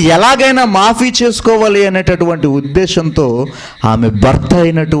దానిని ఎలాగైనా మాఫీ చేసుకోవాలి అనేటటువంటి ఉద్దేశంతో ఆమె భర్త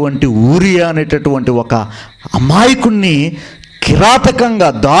అయినటువంటి ఊరియా అనేటటువంటి ఒక అమాయకుణ్ణి కిరాతకంగా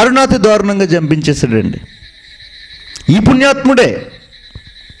దారుణాతి దారుణంగా చంపించేసాడండి. ఈ పుణ్యాత్ముడే.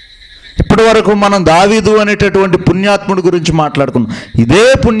 ఇప్పటి వరకు మనం దావీదు అనేటటువంటి పుణ్యాత్ముడి గురించి మాట్లాడుకున్నాం. ఇదే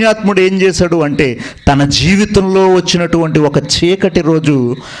పుణ్యాత్ముడు ఏం చేశాడు అంటే తన జీవితంలో వచ్చినటువంటి ఒక చీకటి రోజు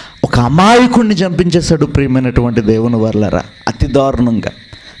ఒక అమాయకుణ్ణి చంపించేశాడు. ప్రియమైనటువంటి దేవుని వాళ్ళరా, అతి దారుణంగా.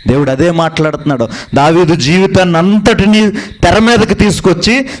 దేవుడు అదే మాట్లాడుతున్నాడు. దావీదు జీవితాన్ని అంతటినీ తెర మీదకి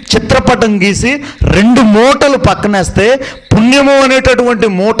తీసుకొచ్చి చిత్రపటం గీసి 2 మూటలు పక్కనేస్తే, పుణ్యము అనేటటువంటి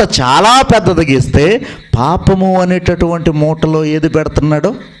మూట చాలా పెద్దది గీస్తే, పాపము అనేటటువంటి మూటలో ఏది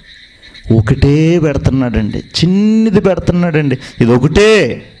పెడుతున్నాడో ఒకటే పెడుతున్నాడండి. చిన్నది పెడుతున్నాడండి. ఇది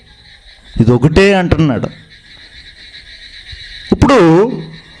ఒకటే అంటున్నాడు. ఇప్పుడు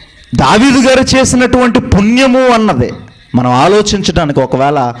దావీదు గారు చేసినటువంటి పుణ్యము అన్నది మనం ఆలోచించడానికి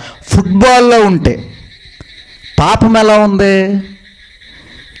ఒకవేళ ఫుట్బాల్లో ఉంటే పాపం ఎలా ఉంది?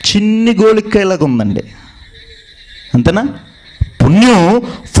 చిన్ని గోలిక్కాయలాగా ఉందండి, అంతేనా? పుణ్యం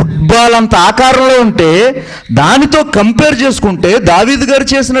ఫుట్బాల్ అంత ఆకారంలో ఉంటే దానితో కంపేర్ చేసుకుంటే దావీదు గారు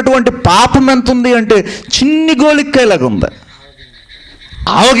చేసినటువంటి పాపం ఎంత ఉంది అంటే చిన్ని గోలిక్కాయలాగా ఉంది.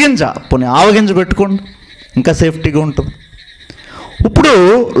 ఆవగింజ, పోనీ ఆవగింజ పెట్టుకోండి, ఇంకా సేఫ్టీగా ఉంటుంది. ఇప్పుడు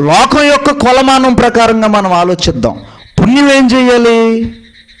లోకం యొక్క కొలమానం ప్రకారంగా మనం ఆలోచిద్దాం. పుణ్యం ఏం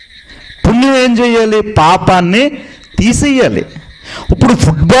చేయాలి? పాపాన్ని తీసేయాలి. ఇప్పుడు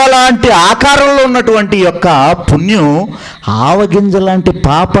ఫుట్బాల్ లాంటి ఆకారంలో ఉన్నటువంటి యొక్క పుణ్యం ఆవగింజ లాంటి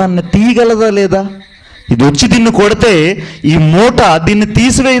పాపాన్ని తీయగలదా లేదా? ఇది వచ్చి దీన్ని కొడితే ఈ మూట దీన్ని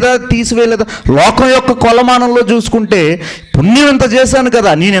తీసివేయలేదా? లోకం యొక్క కొలమానంలో చూసుకుంటే పుణ్యం ఎంత చేశాను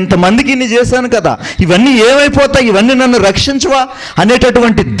కదా, నేను ఎంతమందికి ఇన్ని చేశాను కదా, ఇవన్నీ ఏమైపోతాయి, ఇవన్నీ నన్ను రక్షించవా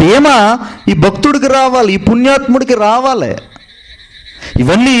అనేటటువంటి ధీమా ఈ భక్తుడికి రావాలి, ఈ పుణ్యాత్ముడికి రావాలి.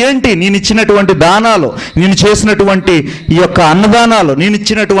 ఇవన్నీ ఏంటి? నేను ఇచ్చినటువంటి దానాలు, నేను చేసినటువంటి ఈ యొక్క అన్నదానాలు, నేను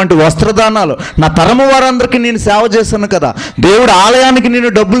ఇచ్చినటువంటి వస్త్రదానాలు, నా తరము వారందరికీ నేను సేవ చేశాను కదా, దేవుడు ఆలయానికి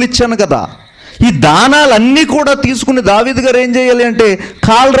నేను డబ్బులు ఇచ్చాను కదా. ఈ దానాలన్నీ కూడా తీసుకుని దావీదు గారు ఏం చేయాలి అంటే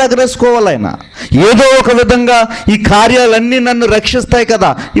కాళ్ళు రగరేసుకోవాలి. ఆయన ఏదో ఒక విధంగా ఈ కార్యాలన్నీ నన్ను రక్షిస్తాయి కదా,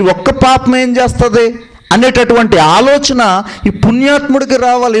 ఈ ఒక్క పాపం ఏం చేస్తుంది అనేటటువంటి ఆలోచన ఈ పుణ్యాత్ముడికి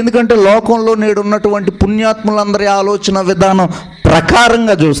రావాలి. ఎందుకంటే లోకంలో నేడు ఉన్నటువంటి పుణ్యాత్ములందరి ఆలోచన విధానం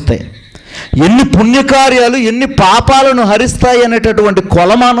ప్రకారంగా చూస్తే ఎన్ని పుణ్యకార్యాలు ఎన్ని పాపాలను హరిస్తాయి అనేటటువంటి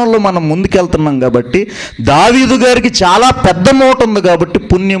కొలమానంలో మనం ముందుకెళ్తున్నాం. కాబట్టి దావీదు గారికి చాలా పెద్ద మూట ఉంది కాబట్టి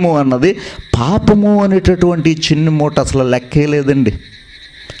పుణ్యము అన్నది, పాపము అనేటటువంటి చిన్న మూట అసలు లెక్కే లేదండి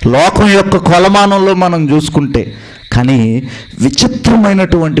లోకం యొక్క కొలమానంలో మనం చూసుకుంటే. కానీ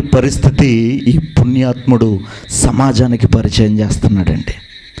విచిత్రమైనటువంటి పరిస్థితి ఈ పుణ్యాత్ముడు సమాజానికి పరిచయం చేస్తున్నాడండి.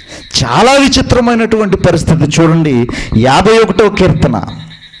 చాలా విచిత్రమైనటువంటి పరిస్థితి. చూడండి 51వ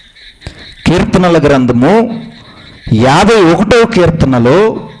కీర్తనల గ్రంథము 51వ కీర్తనలో,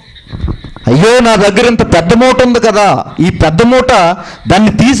 అయ్యో నా దగ్గర ఇంత పెద్ద మూట ఉంది కదా, ఈ పెద్ద మూట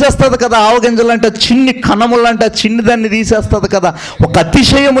దాన్ని తీసేస్తుంది కదా, ఆవగింజలంటే చిన్ని కణములంటే చిన్ని దాన్ని తీసేస్తుంది కదా. ఒక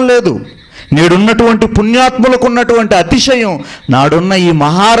అతిశయము లేదు. నేడున్నటువంటి పుణ్యాత్ములకు ఉన్నటువంటి అతిశయం నాడున్న ఈ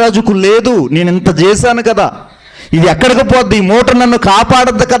మహారాజుకు లేదు. నేను ఇంత చేశాను కదా, ఇది ఎక్కడికి పోద్ది, ఈ మూట నన్ను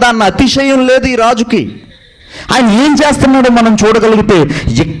కాపాడద్దు కదా అన్న అతిశయం లేదు ఈ రాజుకి. ఆయన ఏం చేస్తున్నాడో మనం చూడగలిగితే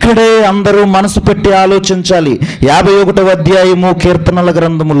ఇక్కడే అందరూ మనసు పెట్టి ఆలోచించాలి. 51వ అధ్యాయము కీర్తనల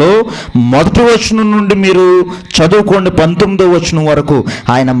గ్రంథములో 1వ వచనం నుండి మీరు చదువుకోండి 19వ వచనం వరకు.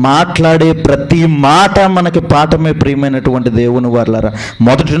 ఆయన మాట్లాడే ప్రతి మాట మనకి పాఠమే. ప్రియమైనటువంటి దేవుని వారలారా,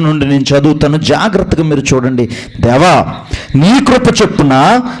 1 నుండి నేను చదువుతాను, జాగ్రత్తగా మీరు చూడండి. దేవా, నీ కృప చొప్పున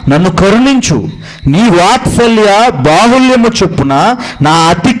నన్ను కరుణించు, నీ వాత్సల్య బాహుల్యము చొప్పున నా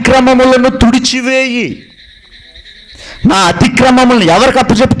అతిక్రమములను తుడిచివేయి. నా అతిక్రమములను ఎవరికి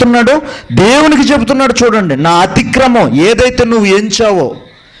అప్పచెప్తున్నాడు? దేవునికి చెబుతున్నాడు. చూడండి, నా అతిక్రమం ఏదైతే నువ్వు ఎంచావో,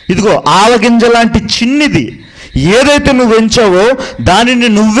 ఇదిగో ఆవగింజ లాంటి చిన్నిది ఏదైతే నువ్వు ఎంచావో దానిని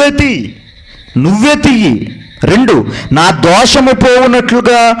నువ్వే తీయి. 2, నా దోషము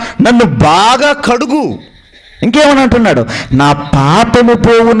పోవునట్లుగా నన్ను బాగా కడుగు. ఇంకేమని అంటున్నాడు? నా పాపము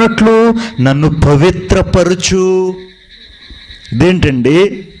పోవునట్లు నన్ను పవిత్రపరచు. ఇదేంటండి?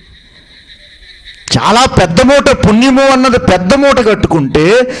 చాలా పెద్ద మూట, పుణ్యము అన్నది పెద్ద మూట కట్టుకుంటే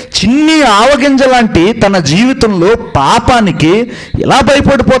చిన్ని ఆవగింజ లాంటి తన జీవితంలో పాపానికి ఎలా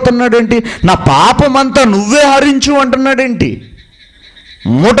భయపడిపోతున్నాడేంటి? నా పాపమంతా నువ్వే హరించు అంటున్నాడేంటి?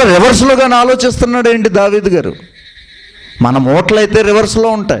 మూట రివర్స్లోగానే ఆలోచిస్తున్నాడేంటి దావీదు గారు? మన మూటలు అయితే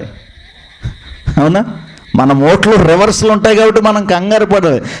రివర్స్లో ఉంటాయి, అవునా? మన మూటలు రివర్స్లో ఉంటాయి కాబట్టి మనం కంగారు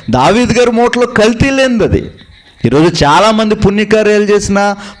పడదు. దావీదు గారి మూటలో కల్తీ లేనిది అది. ఈరోజు చాలామంది పుణ్యకార్యాలు చేసినా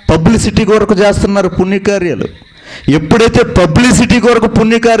పబ్లిసిటీ కొరకు చేస్తున్నారు పుణ్యకార్యాలు. ఎప్పుడైతే పబ్లిసిటీ కొరకు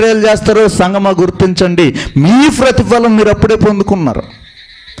పుణ్యకార్యాలు చేస్తారో సంగమా గుర్తించండి, మీ ప్రతిఫలం మీరు అప్పుడే పొందుకున్నారు.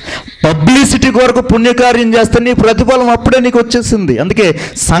 పబ్లిసిటీ కొరకు పుణ్యకార్యం చేస్తే నీ ప్రతిఫలం అప్పుడే నీకు వచ్చేసింది. అందుకే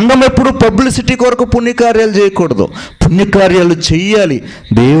సంఘం ఎప్పుడు పబ్లిసిటీ కొరకు పుణ్యకార్యాలు చేయకూడదు. పుణ్యకార్యాలు చెయ్యాలి,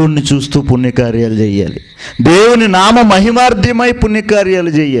 దేవుణ్ణి చూస్తూ పుణ్యకార్యాలు చేయాలి, దేవుని నామ మహిమార్థమై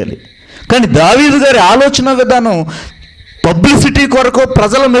పుణ్యకార్యాలు చేయాలి. కానీ దావీదు గారి ఆలోచన విధానం పబ్లిసిటీ కొరకో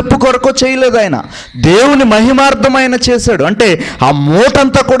ప్రజల మెప్పు కొరకో చేయలేదు. ఆయన దేవుని మహిమార్థమైన చేశాడు. అంటే ఆ మూట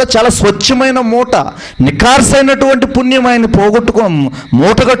అంతా కూడా చాలా స్వచ్ఛమైన మూట, నికార్సైనటువంటి పుణ్యం ఆయన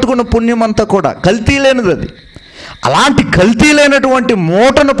మూట కట్టుకున్న పుణ్యం అంతా కూడా కల్తీ లేనిది అది. అలాంటి కల్తీ లేనటువంటి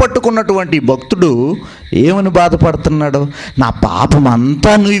మూటను పట్టుకున్నటువంటి భక్తుడు ఏమని బాధపడుతున్నాడు? నా పాపం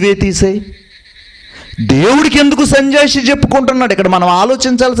అంతా నువ్వే తీసేయి. దేవుడికి ఎందుకు సంజాయిషి చెప్పుకుంటున్నాడు? ఇక్కడ మనం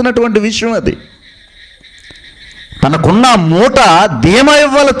ఆలోచించాల్సినటువంటి విషయం అది. తనకున్న మూట ధీమా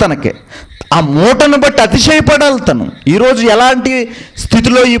ఇవ్వాలి తనకే. ఆ మూటను బట్టి అతిశయపడాలి తను. ఈరోజు ఎలాంటి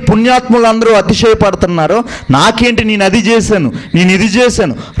స్థితిలో ఈ పుణ్యాత్ములు అందరూ అతిశయపడుతున్నారో, నాకేంటి, నేను అది చేశాను, నేను ఇది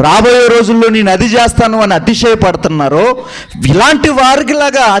చేశాను, రాబోయే రోజుల్లో నేను అది చేస్తాను అని అతిశయపడుతున్నారో, ఇలాంటి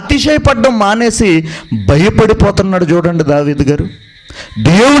వారికిలాగా అతిశయపడడం మానేసి భయపడిపోతున్నాడు. చూడండి దావీదు గారు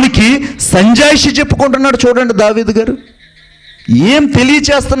దేవునికి సంజాయిషి చెప్పుకుంటున్నాడు. చూడండి దావీదు గారు ఏం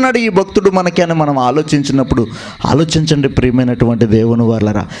తెలియచేస్తున్నాడు ఈ భక్తుడు మనకి అని మనం ఆలోచించినప్పుడు, ఆలోచించండి ప్రియమైనటువంటి దేవుని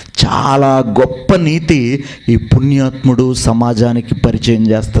వాళ్ళరా, చాలా గొప్ప నీతి ఈ పుణ్యాత్ముడు సమాజానికి పరిచయం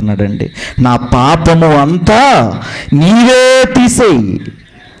చేస్తున్నాడండి. నా పాపము అంతా నీవే తీసేయి,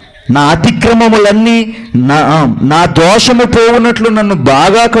 నా అతిక్రమములన్నీ నా దోషము పోవునట్లు నన్ను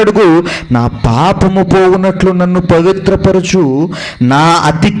బాగా కడుగు, నా పాపము పోవునట్లు నన్ను పవిత్రపరచు, నా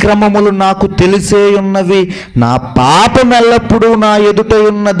అతిక్రమములు నాకు తెలిసే ఉన్నవి, నా పాపం ఎల్లప్పుడూ నా ఎదుట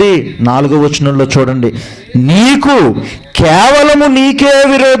ఉన్నది. 4వ వచనంలో చూడండి, నీకు కేవలము నీకే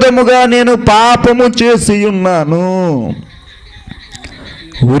విరోధముగా నేను పాపము చేసి ఉన్నాను.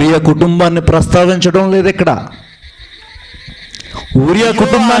 ఊరియా కుటుంబాన్ని ప్రస్తావించడం లేదు ఇక్కడ. ఊరియా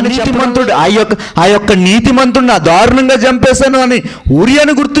కుటుంబాన్ని నీతిమంతుడు, ఆ యొక్క నీతిమంతుడిని దారుణంగా చంపేశాను అని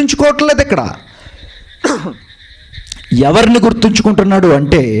ఊరియాని గుర్తుంచుకోవట్లేదు ఇక్కడ. ఎవరిని గుర్తుంచుకుంటున్నాడు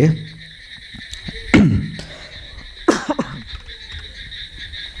అంటే,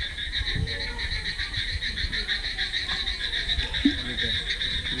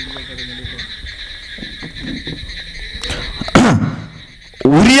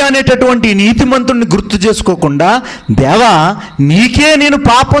 ఊరియా అనేటటువంటి నీతిమంతుడిని గుర్తు చేసుకోకుండా, దేవా నీకే నేను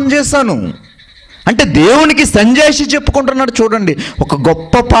పాపం చేశాను అంటే దేవునికి సంజాయిషి చెప్పుకుంటున్నాడు. చూడండి, ఒక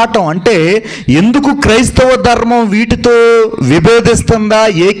గొప్ప పాఠం. అంటే ఎందుకు క్రైస్తవ ధర్మం వీటితో విభేదిస్తుందా,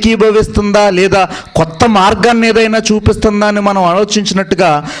 ఏకీభవిస్తుందా, లేదా కొత్త మార్గాన్ని ఏదైనా చూపిస్తుందా అని మనం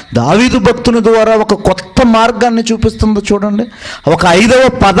ఆలోచించినట్టుగా దావీదు భక్తుని ద్వారా ఒక కొత్త మార్గాన్ని చూపిస్తుందో చూడండి. ఒక 5వ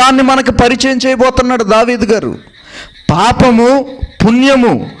పదాన్ని మనకు పరిచయం చేయబోతున్నాడు దావీదు గారు. పాపము,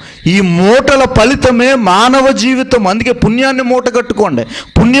 పుణ్యము, ఈ మూటల ఫలితమే మానవ జీవితం. అందుకే పుణ్యాన్ని మూట కట్టుకోండి.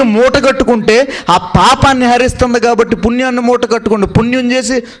 పుణ్యం మూట కట్టుకుంటే ఆ పాపాన్ని హరిస్తుంది కాబట్టి పుణ్యాన్ని మూట కట్టుకోండి, పుణ్యం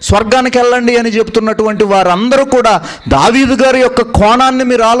చేసి స్వర్గానికి వెళ్ళండి అని చెప్తున్నటువంటి వారందరూ కూడా దావీదు గారి యొక్క కోణాన్ని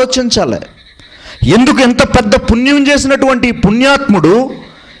మీరు ఆలోచించాలి. ఎందుకు ఎంత పెద్ద పుణ్యం చేసినటువంటి పుణ్యాత్ముడు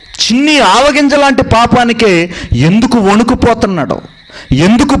చిన్ని ఆవగింజ లాంటి పాపానికే ఎందుకు వణుకుపోతున్నాడు,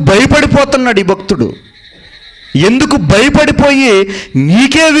 ఎందుకు భయపడిపోతున్నాడు ఈ భక్తుడు? ఎందుకు భయపడిపోయి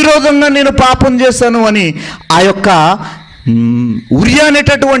నీకే విరోధంగా నేను పాపం చేశాను అని ఆ యొక్క ఉరియా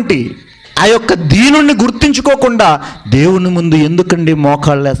అనేటటువంటి ఆ యొక్క దీనుణ్ణి గుర్తించుకోకుండా దేవుని ముందు ఎందుకండి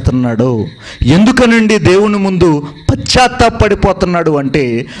మోకాళ్ళు వేస్తున్నాడు, ఎందుకనండి దేవుని ముందు పశ్చాత్తాపడిపోతున్నాడు అంటే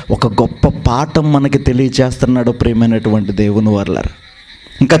ఒక గొప్ప పాఠం మనకి తెలియచేస్తున్నాడు ప్రియమైనటువంటి దేవుని వాళ్ళారా.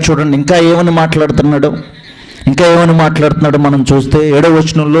 ఇంకా చూడండి, ఇంకా ఏమని మాట్లాడుతున్నాడు మనం చూస్తే 7వ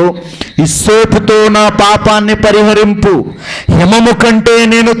వచనంలో, ఇస్సోపుతో నా పాపాన్ని పరిహరింపు, హిమము కంటే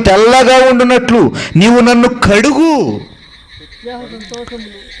నేను తెల్లగా ఉండునట్లు నీవు నన్ను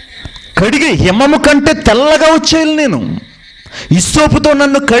కడిగి హిమము కంటే తెల్లగా వచ్చేయాలి నేను, ఇస్సోపుతో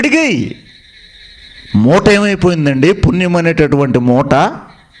నన్ను కడిగేయి. మూట ఏమైపోయిందండి? పుణ్యం అనేటటువంటి మూట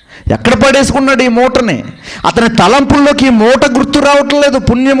ఎక్కడ పడేసుకున్నాడు ఈ మూటని? అతని తలంపుల్లోకి ఈ మూట గుర్తు రావట్లేదు.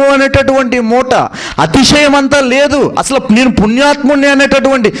 పుణ్యము అనేటటువంటి మూట, అతిశయం అంతా లేదు, అసలు నేను పుణ్యాత్ముడిని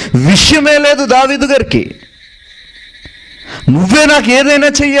అనేటటువంటి విషయమే లేదు దావీదు గారికి. నువ్వే నాకు ఏదైనా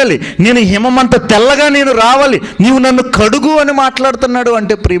చెయ్యాలి, నేను హిమమంత తెల్లగా నేను రావాలి, నీవు నన్ను కడుగు అని మాట్లాడుతున్నాడు.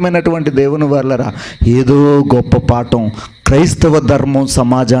 అంటే ప్రియమైనటువంటి దేవుని వాళ్ళరా, ఏదో గొప్ప పాఠం క్రైస్తవ ధర్మం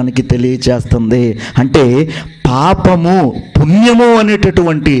సమాజానికి తెలియచేస్తుంది. అంటే పాపము, పుణ్యము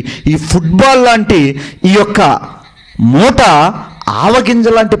అనేటటువంటి ఈ ఫుట్బాల్ లాంటి ఈ యొక్క మూట ఆవగింజ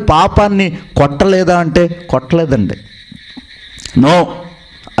లాంటి పాపాన్ని కొట్టలేదా అంటే కొట్టలేదండి. నో,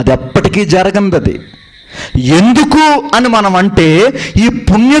 అది ఎప్పటికీ జరగనిది. అది ఎందుకు అని మనం అంటే, ఈ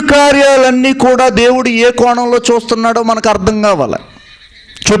పుణ్యకార్యాలన్నీ కూడా దేవుడు ఏ కోణంలో చూస్తున్నాడో మనకు అర్థం కావాలి.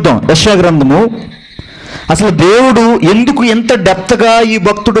 చూద్దాం యెషయా గ్రంథము. అసలు దేవుడు ఎందుకు ఎంత డెప్త్గా ఈ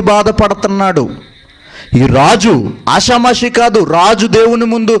భక్తుడు బాధపడుతున్నాడు? ఈ రాజు ఆషామాషి కాదు, రాజు దేవుని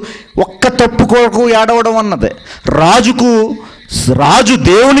ముందు ఒక్క తప్పు కొరకు ఏడవడం అన్నది, రాజు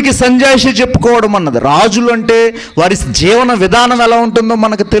దేవునికి సంజాయిషి చెప్పుకోవడం అన్నది. రాజులు అంటే వారి జీవన విధానం ఎలా ఉంటుందో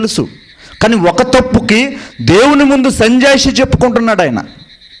మనకు తెలుసు. కానీ ఒక తప్పుకి దేవుని ముందు సంజాయిషి చెప్పుకుంటున్నాడు ఆయన.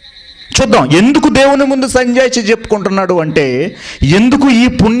 చూద్దాం ఎందుకు దేవుని ముందు సంజాయిషి చెప్పుకుంటున్నాడు అంటే, ఎందుకు ఈ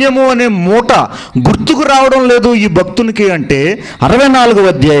పుణ్యము అనే మూట గుర్తుకు రావడం లేదు ఈ భక్తునికి అంటే, 64వ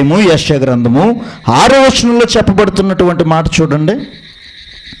అధ్యాయము యెషయా గ్రంథము 6వ వచనంలో చెప్పబడుతున్నటువంటి మాట చూడండి.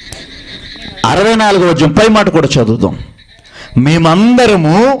 64వ అధ్యాయం పై మాట కూడా చదువుదాం.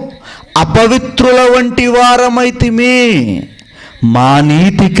 మేమందరము అపవిత్రుల వంటి వారమైతిమి, మా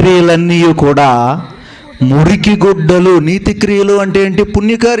నీతి క్రియలన్నీ కూడా మురికి గుడ్డలు. నీతి క్రియలు అంటే ఏంటి?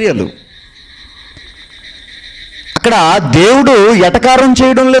 పుణ్యకార్యాలు. అక్కడ దేవుడు ఎటకారం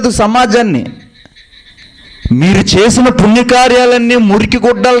చేయడం లేదు సమాజాన్ని. మీరు చేసిన పుణ్యకార్యాలన్నీ మురికి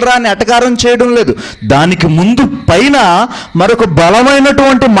గుడ్డలరా అని ఎటకారం చేయడం లేదు. దానికి ముందు పైన మరొక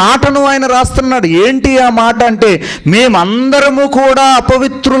బలమైనటువంటి మాటను ఆయన రాస్తున్నాడు. ఏంటి ఆ మాట అంటే, మేమందరము కూడా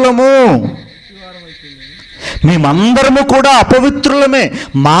అపవిత్రులము, మేమందరము కూడా అపవిత్రులమే,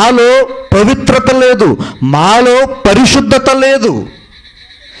 మాలో పవిత్రత లేదు, మాలో పరిశుద్ధత లేదు.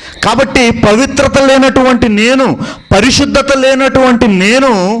 కాబట్టి పవిత్రత లేనటువంటి నేను, పరిశుద్ధత లేనటువంటి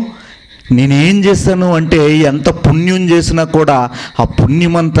నేనేం చేశాను అంటే, ఎంత పుణ్యం చేసినా కూడా ఆ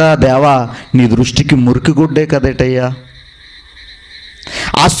పుణ్యమంతా దేవా నీ దృష్టికి మురికిగుడ్డే కదేటయ్యా.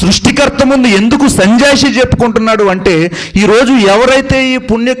 ఆ సృష్టికర్త ముందు ఎందుకు సంజాయిషి చెప్పుకుంటున్నాడు అంటే, ఈరోజు ఎవరైతే ఈ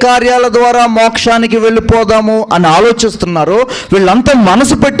పుణ్యకార్యాల ద్వారా మోక్షానికి వెళ్ళిపోదాము అని ఆలోచిస్తున్నారో వీళ్ళంతా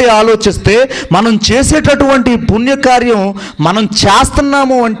మనసు పెట్టి ఆలోచిస్తే, మనం చేసేటటువంటి పుణ్యకార్యం మనం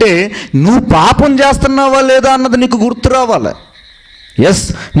చేస్తున్నాము అంటే నువ్వు పాపం చేస్తున్నావా లేదా అన్నది నీకు గుర్తు రావాలి. ఎస్,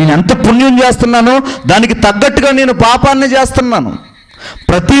 నేను ఎంత పుణ్యం చేస్తున్నానో దానికి తగ్గట్టుగా నేను పాపాన్ని చేస్తున్నాను.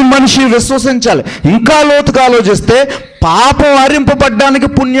 ప్రతి మనిషి విశ్వసించాలి. ఇంకా లోతుగా ఆలోచిస్తే, పాపం హరింపబడ్డానికి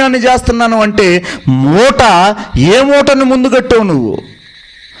పుణ్యాన్ని చేస్తున్నాను అంటే ఏ మూటను ముందు కట్టావు నువ్వు?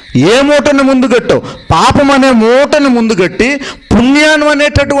 ఏ మూటను ముందు కట్టావు? పాపం అనే మూటను ముందు కట్టి పుణ్యాన్ని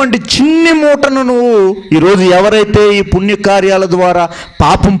అనేటటువంటి చిన్ని మూటను నువ్వు ఈరోజు ఎవరైతే ఈ పుణ్యకార్యాల ద్వారా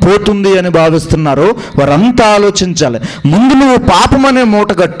పాపం పోతుంది అని భావిస్తున్నారో వారంతా ఆలోచించాలి. ముందు నువ్వు పాపం అనే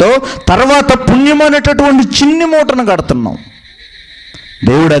మూట కట్టావు, తర్వాత పుణ్యం అనేటటువంటి చిన్ని మూటను కడుతున్నావు.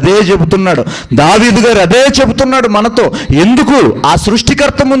 దేవుడు అదే చెబుతున్నాడు, దావీదు గారు అదే చెబుతున్నాడు మనతో. ఎందుకు? ఆ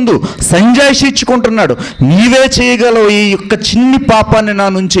సృష్టికర్త ముందు సంజాయిషి ఇచ్చుకుంటున్నాడు. నీవే చేయగలవు, ఈ యొక్క చిన్ని పాపాన్ని నా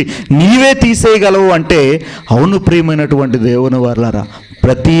నుంచి నీవే తీసేయగలవు అంటే, అవును ప్రియమైనటువంటి దేవుని వారలారా,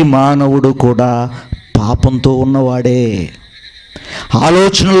 ప్రతి మానవుడు కూడా పాపంతో ఉన్నవాడే.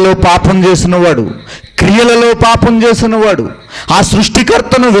 ఆలోచనల్లో పాపం చేసినవాడు, క్రియలలో పాపం చేసినవాడు, ఆ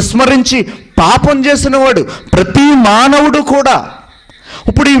సృష్టికర్తను విస్మరించి పాపం చేసినవాడు ప్రతి మానవుడు కూడా.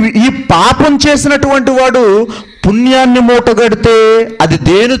 ఇప్పుడు ఈ పాపం చేసినటువంటి వాడు పుణ్యాన్ని మూటగడితే అది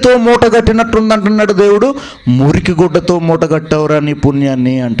దేనితో మూటగట్టినట్టుందంటున్నాడు దేవుడు? మురికి గుడ్డతో మూటగట్టవురా నీ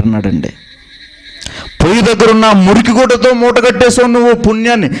పుణ్యాన్ని అంటున్నాడండి. పొయ్యి దగ్గరున్న మురికి గుడ్డతో మూటగట్టేసావు నువ్వు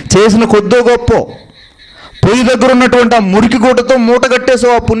పుణ్యాన్ని, చేసిన కొద్దో గొప్ప. పొయ్యి దగ్గర ఉన్నటువంటి ఆ మురికి గుడ్డతో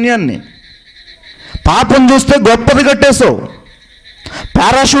మూటగట్టేసావు ఆ పుణ్యాన్ని. పాపం చూస్తే గొప్పది కట్టేసావు,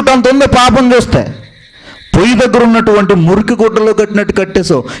 పారాషూట్ అంత ఉంది పాపం చూస్తే. పొయ్యి దగ్గర ఉన్నటువంటి మురికి గుడ్డలో కట్టినట్టు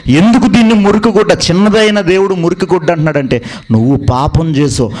కట్టేసావు. ఎందుకు దీన్ని మురికి గుడ్డ, చిన్నదైన దేవుడు మురికి గుడ్డ అంటున్నాడంటే, నువ్వు పాపం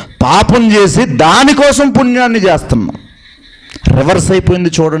చేసావు, పాపం చేసి దానికోసం పుణ్యాన్ని చేస్తున్నావు. రివర్స్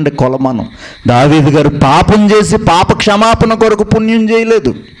అయిపోయింది చూడండి కొలమానం. దావీదు గారు పాపం చేసి పాప క్షమాపణ కొరకు పుణ్యం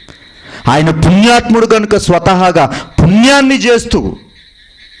చేయలేదు. ఆయన పుణ్యాత్ముడు కనుక స్వతహాగా పుణ్యాన్ని చేస్తూ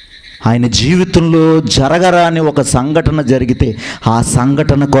ఆయన జీవితంలో జరగరాని ఒక సంఘటన జరిగితే ఆ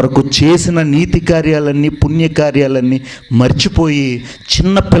సంఘటన కొరకు చేసిన నీతి కార్యాలన్నీ పుణ్యకార్యాలన్నీ మర్చిపోయి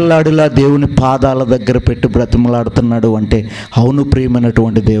చిన్న పిల్లాడిలా దేవుని పాదాల దగ్గర పెట్టి బ్రతిమలాడుతున్నాడు అంటే, అవును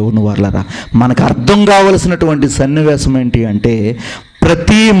ప్రియమైనటువంటి దేవుని వాళ్ళరా, మనకు అర్థం కావలసినటువంటి సన్నివేశం ఏంటి అంటే,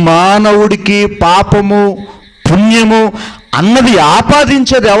 ప్రతి మానవుడికి పాపము పుణ్యము అన్నది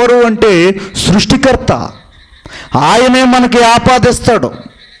ఆపాదించేది ఎవరు అంటే సృష్టికర్త. ఆయనే మనకి ఆపాదిస్తాడు.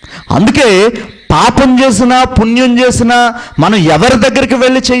 అందుకే పాపం చేసినా పుణ్యం చేసినా మనం ఎవరి దగ్గరికి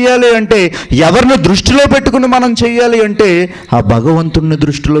వెళ్ళి చెయ్యాలి అంటే, ఎవరిని దృష్టిలో పెట్టుకుని మనం చెయ్యాలి అంటే ఆ భగవంతుడిని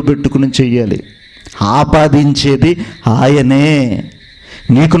దృష్టిలో పెట్టుకుని చెయ్యాలి. ఆపాదించేది ఆయనే.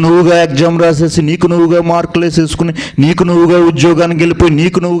 నీకు నువ్వుగా ఎగ్జామ్ రాసేసి నీకు నువ్వుగా మార్కులు వేసేసుకుని నీకు నువ్వుగా ఉద్యోగానికి వెళ్ళిపోయి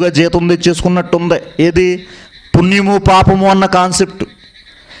నీకు నువ్వుగా జీతం తెచ్చేసుకున్నట్టుంది. ఏది? పుణ్యము పాపము అన్న కాన్సెప్ట్.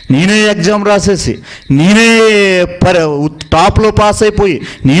 నేనే ఎగ్జామ్ రాసేసి నేనే టాప్లో పాస్ అయిపోయి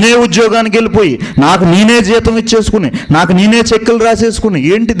నేనే ఉద్యోగానికి వెళ్ళిపోయి నాకు నేనే జీతం ఇచ్చేసుకుని నాకు నేనే చెక్కులు రాసేసుకుని,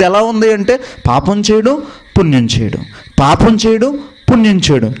 ఏంటిది ఎలా ఉంది అంటే పాపం చేయడం పుణ్యం చేయడం, పాపం చేయడం పుణ్యం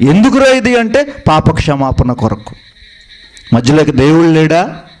చేయడం. ఎందుకురా ఇది అంటే పాప క్షమాపణ కొరకు. మధ్యలోకి దేవుడు లేడా?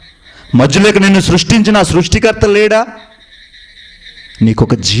 మధ్యలోకి నిన్ను సృష్టించిన సృష్టికర్త లేడా? నీకు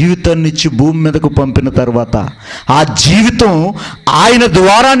ఒక జీవితాన్ని ఇచ్చి భూమి మీదకు పంపిన తర్వాత ఆ జీవితం ఆయన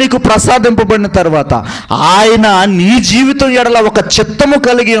ద్వారా నీకు ప్రసాదింపబడిన తర్వాత ఆయన నీ జీవితం ఎడల ఒక చిత్తము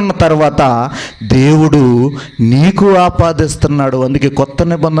కలిగి ఉన్న తర్వాత దేవుడు నీకు ఆపాదిస్తున్నాడు. అందుకే కొత్త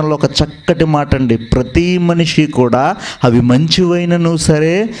నిబంధనలో ఒక చక్కటి మాట అండి, ప్రతి మనిషి కూడా అవి మంచివైనను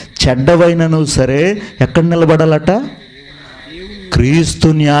సరే చెడ్డవైనను సరే ఎక్కడ నిలబడాలట? క్రీస్తు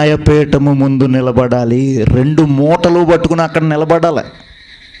న్యాయపీఠము ముందు నిలబడాలి. 2 మూటలు పట్టుకుని అక్కడ నిలబడాలి.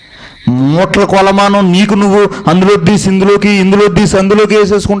 మూటల కొలమానం నీకు నువ్వు అందులో తీసి ఇందులో తీసి అందులోకి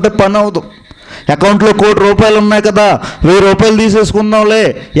వేసేసుకుంటే పని అవదు. అకౌంట్లో ₹1,00,00,000 ఉన్నాయి కదా, ₹1,000 తీసేసుకుందాంలే.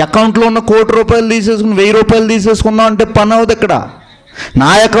 అకౌంట్లో ఉన్న ₹1,00,00,000 తీసేసుకుని ₹1,000 తీసేసుకుందాం అంటే పని అవదు. ఇక్కడ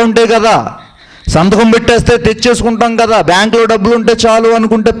నా అకౌంటే కదా, సంతకం పెట్టేస్తే తెచ్చేసుకుంటాం కదా, బ్యాంకులో డబ్బులు ఉంటే చాలు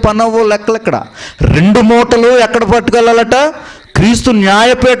అనుకుంటే పనవ్వు లెక్కలెక్కడ. 2 మూటలు ఎక్కడ పట్టుకెళ్ళాలట? క్రీస్తు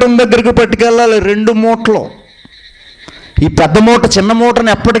న్యాయపీఠం దగ్గరికి పట్టుకెళ్ళాలి. 2 మూటలు. ఈ పెద్ద మూట చిన్న మూటను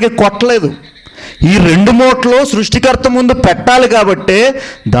ఎప్పటికీ కొట్టలేదు. ఈ 2 మూటలు సృష్టికర్త ముందు పెట్టాలి కాబట్టే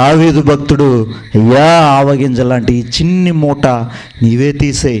దావీదు భక్తుడు, అయ్యా ఆవగింజలాంటి ఈ చిన్ని మూట నీవే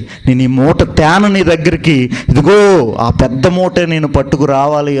తీసేయి, నేను ఈ మూట తేన నీ దగ్గరికి, ఇదిగో ఆ పెద్ద మూటే నేను పట్టుకు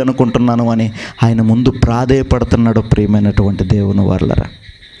రావాలి అనుకుంటున్నాను అని ఆయన ముందు ప్రాధేయపడుతున్నాడు. ప్రియమైనటువంటి దేవుని వర్లరా,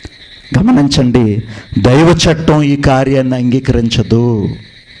 గమనించండి, దైవ చట్టం ఈ కార్యాన్ని అంగీకరించదు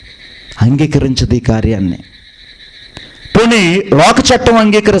ఈ కార్యాన్ని. పోనీ లోక చట్టం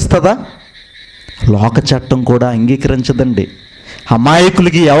అంగీకరిస్తుందా? లోక చట్టం కూడా అంగీకరించదండి.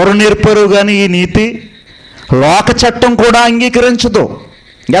 అమాయకులకి ఎవరు నేర్పారు కానీ ఈ నీతి? లోక చట్టం కూడా అంగీకరించదు.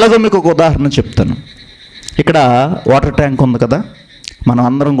 ఎలాగో మీకు ఒక ఉదాహరణ చెప్తాను. ఇక్కడ వాటర్ ట్యాంక్ ఉంది కదా, మనం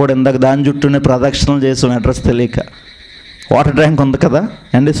అందరం కూడా ఇందాక దాని చుట్టూనే ప్రదక్షిణలు చేసాం అడ్రస్ తెలియక. వాటర్ ట్యాంక్ ఉంది కదా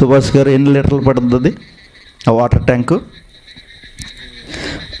అండి సుభాష్ గారు, ఎన్ని లీటర్లు పడుతుంది ఆ వాటర్ ట్యాంకు?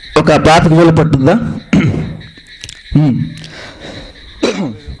 ఒక 25,000 పట్టుద్దా?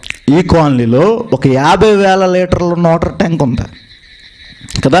 ఈ కాలనీలో ఒక 50,000 లీటర్ల వాటర్ ట్యాంక్ ఉంది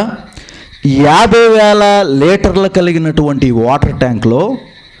కదా. 50,000 లీటర్లు కలిగినటువంటి వాటర్ ట్యాంక్లో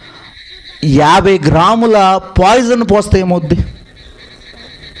 50 గ్రాముల పాయిజన్ పోస్తే ఏమవుద్ది?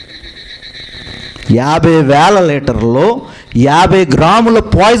 50,000 లీటర్లో 50 గ్రాముల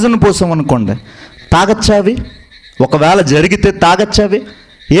పాయిజన్ పోసామనుకోండి, తాగచ్చావి? ఒకవేళ జరిగితే తాగచ్చావి?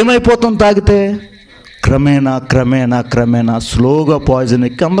 ఏమైపోతాం తాగితే? క్రమేణా క్రమేణా క్రమేణా స్లోగా పాయిజన్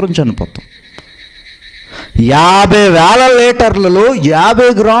ఎక్కి అందరం చనిపోతాం. 50,000 లీటర్లలో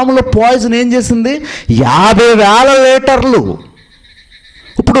 50 గ్రాముల పాయిజన్ ఏం చేసింది? 50,000 లీటర్లు.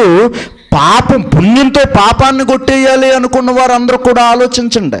 ఇప్పుడు పుణ్యంతో పాపాన్ని కొట్టేయాలి అనుకున్న వారు అందరూ కూడా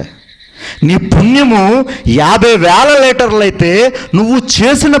ఆలోచించండి. నీ పుణ్యము 50,000 లీటర్లు అయితే నువ్వు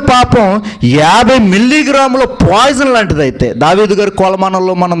చేసిన పాపం 50 మిల్లీగ్రాముల పాయిజన్ లాంటిదైతే, దావీదు గారి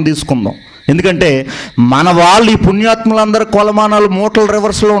కొలమానంలో మనం తీసుకుందాం. ఎందుకంటే మన వాళ్ళు ఈ పుణ్యాత్ములందరూ కొలమానాలు మూటల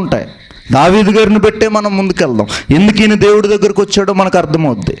రివర్స్లో ఉంటాయి. దావీదు గారిని పెట్టే మనం ముందుకెళ్దాం. ఎందుకు ఈయన దేవుడి దగ్గరకు వచ్చాడో మనకు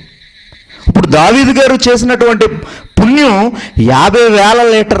అర్థమవుద్ది. ఇప్పుడు దావీదు గారు చేసినటువంటి పుణ్యం 50,000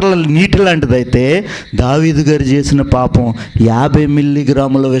 లీటర్ల నీటి లాంటిదైతే దావీదు గారు చేసిన పాపం 50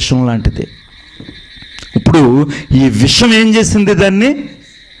 మిల్లీగ్రాముల విషం లాంటిది. ఇప్పుడు ఈ విషం ఏం చేసింది దాన్ని?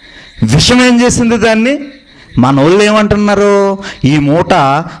 మన వాళ్ళు ఏమంటున్నారు? ఈ మూట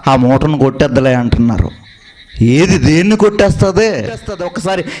ఆ మూటను కొట్టేద్దలే అంటున్నారు. ఏది దేన్ని కొట్టేస్తుంది?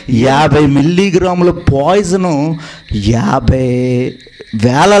 ఒకసారి 50 మిల్లీగ్రాముల పాయిజను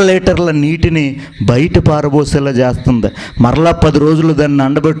 50,000 లీటర్ల నీటిని బయట పారబోసేలా చేస్తుంది. మరలా 10 రోజులు దాన్ని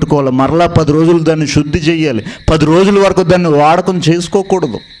ఎండబెట్టుకోవాలి, మరలా 10 రోజులు దాన్ని శుద్ధి చేయాలి, 10 రోజుల వరకు దాన్ని వాడకం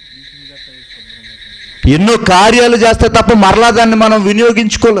చేసుకోకూడదు. ఎన్నో కార్యాలు చేస్తే తప్ప మరలా దాన్ని మనం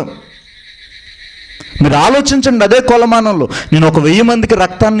వినియోగించుకోలేం. మీరు ఆలోచించండి. అదే కొలమానంలో నేను ఒక 1000 మందికి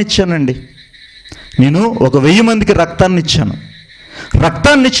రక్తాన్ని ఇచ్చానండి.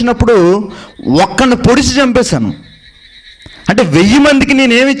 రక్తాన్ని ఇచ్చినప్పుడు ఒక్కడిని పొడిచి చంపేశాను. అంటే 1000 మందికి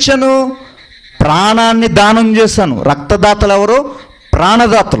నేనేమిచ్చాను? ప్రాణాన్ని దానం చేశాను. రక్తదాతలు ఎవరు?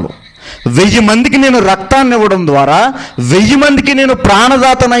 ప్రాణదాతలు. 1000 మందికి నేను రక్తాన్ని ఇవ్వడం ద్వారా 1000 మందికి నేను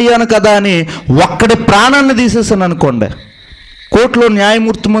ప్రాణదాతనయ్యాను కదా అని ఒక్కడి ప్రాణాన్ని తీసేసాను అనుకోండి, కోర్టులో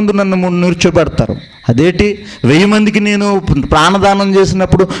న్యాయమూర్తి ముందు నన్ను నిల్చోబెడతారు. అదేంటి 1000 మందికి నేను ప్రాణదానం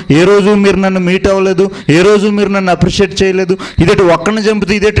చేసినప్పుడు ఏ రోజు మీరు నన్ను మీట్ అవ్వలేదు, ఏ రోజు మీరు నన్ను అప్రిషియేట్ చేయలేదు, ఇదేంటి ఒక్కడిని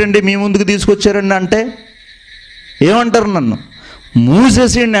చంపితే ఇదేంటండి మీ ముందుకు తీసుకొచ్చారండి అంటే ఏమంటారు? నన్ను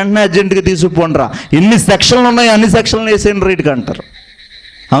మూసేసేయండి, వెంటనే అర్జెంటుగా తీసుకుపోండిరా, ఎన్ని సెక్షన్లు ఉన్నాయి అన్ని సెక్షన్లు వేసేయండి రైట్గా అంటారు.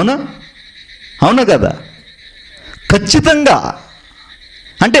 అవునా కదా? ఖచ్చితంగా.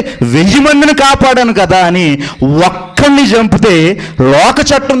 అంటే 1000 మందిని కాపాడాను కదా అని ఒక్కడిని చంపితే లోక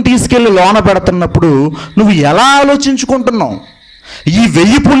చట్టం తీసుకెళ్ళి లోన పెడుతున్నప్పుడు నువ్వు ఎలా ఆలోచించుకుంటున్నావు? ఈ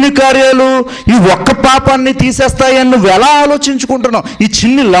 1000 పుణ్యకార్యాలు ఈ ఒక్క పాపాన్ని తీసేస్తాయని నువ్వు ఎలా ఆలోచించుకుంటున్నావు? ఈ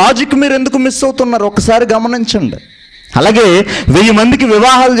చిన్ని లాజిక్ మీరు ఎందుకు మిస్ అవుతున్నారు? ఒకసారి గమనించండి. అలాగే 1000 మందికి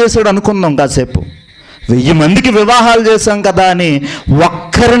వివాహాలు చేశాడు అనుకుందాం కాసేపు. 1000 మందికి వివాహాలు చేశాం కదా అని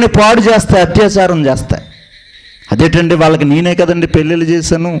ఒక్కరిని పాడు చేస్తే, అత్యాచారం చేస్తే, అదేంటండి వాళ్ళకి నేనే కదండి పెళ్ళిళ్ళు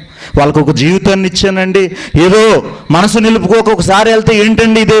చేశాను, వాళ్ళకు ఒక జీవితాన్ని ఇచ్చానండి, ఏదో మనసు నిలుపుకోక ఒకసారి వెళ్తే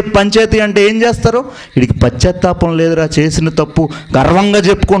ఏంటండి ఇదే పంచాయతీ అంటే ఏం చేస్తారు? వీడికి పశ్చాత్తాపం లేదురా, చేసిన తప్పు గర్వంగా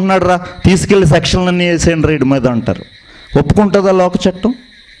చెప్పుకుంటున్నాడు రా, తీసుకెళ్ళి సెక్షన్లన్నీ వేసేయండి రైడ్ మీద అంటారు. ఒప్పుకుంటుందా లోక చట్టం?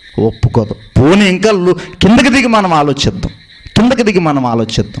 ఒప్పుకోదు. పోనీ ఇంకా కిందకి దిగి మనం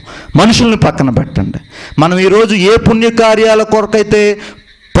ఆలోచిద్దాం. మనుషుల్ని పక్కన పెట్టండి. మనం ఈరోజు ఏ పుణ్యకార్యాల కొరకైతే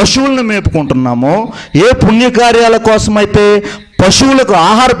పశువులను మేపుకుంటున్నామో, ఏ పుణ్యకార్యాల కోసమైతే పశువులకు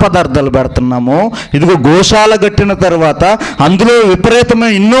ఆహార పదార్థాలు పెడుతున్నాము, ఇదిగో గోశాల కట్టిన తర్వాత అందులో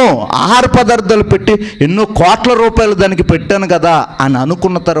విపరీతమైన ఎన్నో ఆహార పదార్థాలు పెట్టి ఎన్నో కోట్ల రూపాయలు దానికి పెట్టాను కదా అని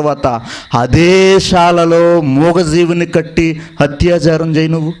అనుకున్న తర్వాత అదే శాలలో మూగజీవిని కట్టి అత్యాచారం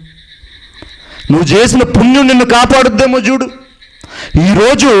చేయి. నువ్వు చేసిన పుణ్యం నిన్ను కాపాడుద్దేమో చూడు.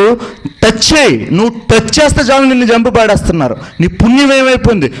 ఈరోజు టచ్ చేయి, నువ్వు టచ్ చేస్తే చాలు నిన్ను చంపి పాడేస్తున్నారు. నీ పుణ్యం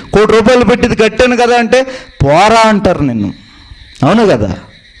ఏమైపోయింది? ₹1,00,000 పెట్టిది కట్టాను కదా అంటే పోరా అంటారు నిన్ను. అవును కదా?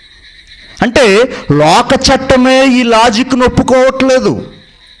 అంటే లోక చట్టమే ఈ లాజిక్ను ఒప్పుకోవట్లేదు.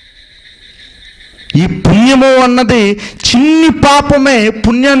 ఈ పుణ్యము అన్నది చిన్ని పాపమే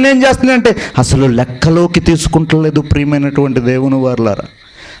పుణ్యాన్ని ఏం చేస్తుంది అంటే అసలు లెక్కలోకి తీసుకుంటలేదు. ప్రియమైనటువంటి దేవుని వారలారా,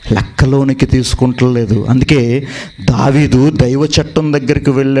 లెక్కలోనికి తీసుకుంటలేదు. అందుకే దావీదు దైవ చట్టం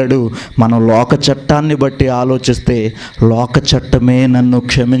దగ్గరికి వెళ్ళాడు. మనం లోక చట్టాన్ని బట్టి ఆలోచిస్తే లోక చట్టమే నన్ను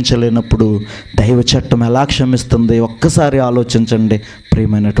క్షమించలేనప్పుడు దైవ చట్టం ఎలా క్షమిస్తుంది? ఒక్కసారి ఆలోచించండి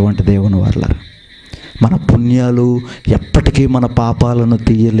ప్రియమైనటువంటి దేవుని వారలారా. మన పుణ్యాలు ఎప్పటికీ మన పాపాలను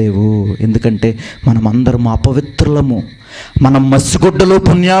తీయలేవు. ఎందుకంటే మనం అందరం అపవిత్రులము. మనం మసిగుడ్డలో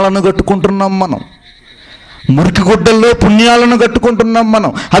పుణ్యాలను కట్టుకుంటున్నాం, మనం మురికి గుడ్డల్లో పుణ్యాలను కట్టుకుంటున్నాం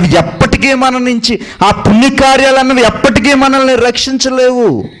మనం. అవి ఎప్పటికీ మన నుంచి ఆ పుణ్యకార్యాలన్నవి ఎప్పటికీ మనల్ని రక్షించలేవు.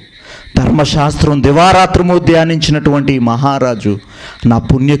 ధర్మశాస్త్రం దివారాత్రము ధ్యానించినటువంటి మహారాజు నా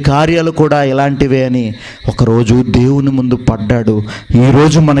పుణ్యకార్యాలు కూడా ఇలాంటివే అని ఒకరోజు దేవుని ముందు పడ్డాడు.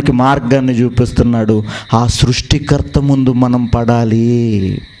 ఈరోజు మనకి మార్గాన్ని చూపిస్తున్నాడు. ఆ సృష్టికర్త ముందు మనం పడాలి.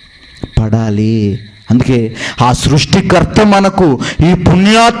 అందుకే ఆ సృష్టికర్త మనకు ఈ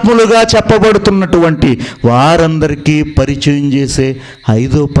పుణ్యాత్ములుగా చెప్పబడుతున్నటువంటి వారందరికీ పరిచయం చేసే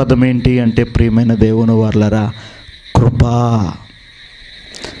 5వ పదం ఏంటి అంటే ప్రియమైన దేవుని వారలారా, కృప.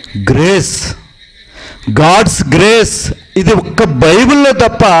 Grace, God's grace. ఇది ఒక్క బైబిల్లో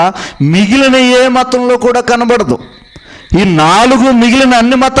తప్ప మిగిలిన ఏ మతంలో కూడా కనబడదు. ఈ 4 మిగిలిన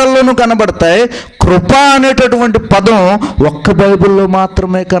అన్ని మతాల్లోనూ కనబడతాయి. కృప అనేటటువంటి పదం ఒక్క బైబిల్లో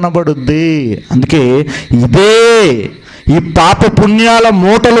మాత్రమే కనబడుద్ది. అందుకే ఇదే ఈ పాప పుణ్యాల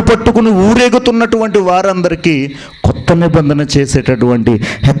మూటలు పట్టుకుని ఊరేగుతున్నటువంటి వారందరికీ కొత్త నిబంధన చేసేటటువంటి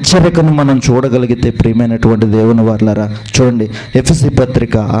హెచ్చరికను మనం చూడగలిగితే ప్రియమైనటువంటి దేవుని వారలారా, చూడండి ఎఫెసీ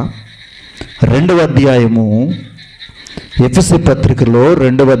పత్రిక 2వ అధ్యాయము, ఎఫెసీ పత్రికలో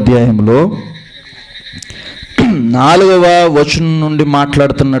 2వ అధ్యాయంలో 4వ వచనం నుండి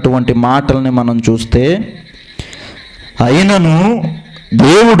మాట్లాడుతున్నటువంటి మాటల్ని మనం చూస్తే, అయినను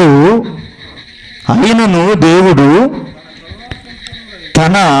దేవుడు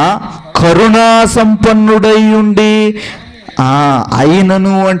తన కరుణా సంపన్నుడై ఉండి,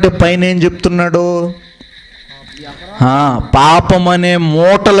 అయినను అంటే పైన ఏం చెప్తున్నాడు? పాపం అనే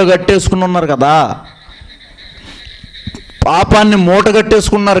మూటలు కట్టేసుకుని ఉన్నారు కదా, పాపాన్ని మూట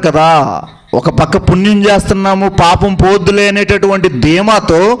కట్టేసుకున్నారు కదా. ఒక పక్క పుణ్యం చేస్తున్నాము, పాపం పోద్దులే అనేటటువంటి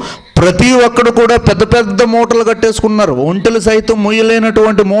ధీమాతో ప్రతి ఒక్కడు కూడా పెద్ద పెద్ద మూటలు కట్టేసుకున్నారు. ఒంటెలు సైతం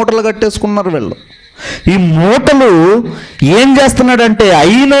మొయ్యలేనటువంటి మూటలు కట్టేసుకున్నారు వీళ్ళు. ఈ మూటలు ఏం చేస్తున్నాడంటే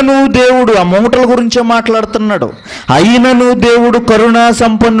అయినను దేవుడు, ఆ మూటల గురించే మాట్లాడుతున్నాడు. అయినను దేవుడు కరుణా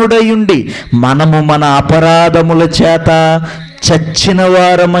సంపన్నుడై ఉండి మనము మన అపరాధముల చేత చచ్చిన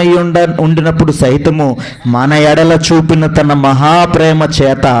వారమై ఉండినప్పుడు సైతము మన ఎడల చూపిన తన మహాప్రేమ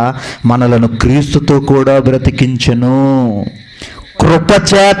చేత మనలను క్రీస్తుతో కూడా బ్రతికించెను. కృప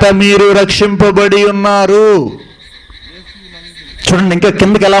చేత మీరు రక్షింపబడి ఉన్నారు. చూడండి ఇంకా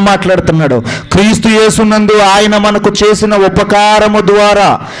కిందకి ఎలా మాట్లాడుతున్నాడు. క్రీస్తు యేసునందు ఆయన మనకు చేసిన ఉపకారము ద్వారా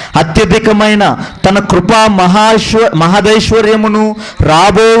అత్యధికమైన తన కృపా మహదైశ్వర్యమును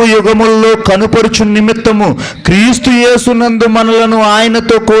రాబో యుగముల్లో కనుపరుచు నిమిత్తము క్రీస్తు యేసునందు మనలను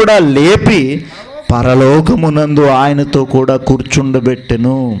ఆయనతో కూడా లేపి పరలోకమునందు ఆయనతో కూడా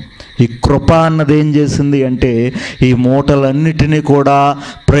కూర్చుండబెట్టెను. ఈ కృప అన్నది ఏం చేసింది అంటే ఈ మూటలన్నిటినీ కూడా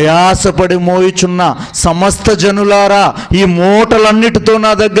ప్రయాసపడి మోయుచున్న సమస్త జనులారా, ఈ మూటలన్నిటితో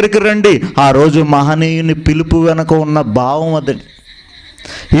నా దగ్గరికి రండి. ఆ రోజు మహనీయుని పిలుపు వెనక ఉన్న భావం అది.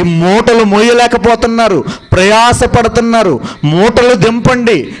 ఈ మూటలు మోయలేకపోతున్నారు, ప్రయాసపడుతున్నారు. మూటలు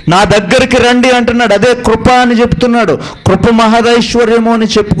దింపండి, నా దగ్గరికి రండి అంటున్నాడు. అదే కృప అని చెప్తున్నాడు. కృప మహదైశ్వర్యము అని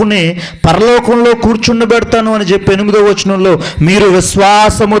చెప్పుకుని పరలోకంలో కూర్చుండబెడతాను అని చెప్పి 8వ వచనంలో మీరు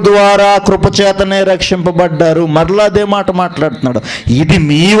విశ్వాసము ద్వారా కృపచేతనే రక్షింపబడ్డారు. మరలా అదే మాట మాట్లాడుతున్నాడు. ఇది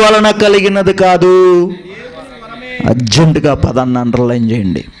మీ వలన కలిగినది కాదు. అర్జెంటుగా పదాన్ని అండర్లైన్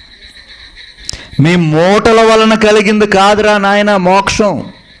చేయండి. మీ మూటల వలన కలిగింది కాదురా నాయన మోక్షం.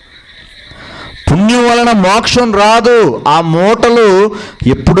 పుణ్యం వలన మోక్షం రాదు. ఆ మూటలు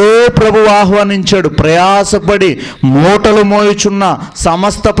ఎప్పుడో ప్రభు ఆహ్వానించాడు. ప్రయాసపడి మూటలు మోయుచున్న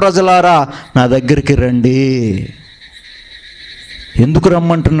సమస్త ప్రజలారా నా దగ్గరికి రండి. ఎందుకు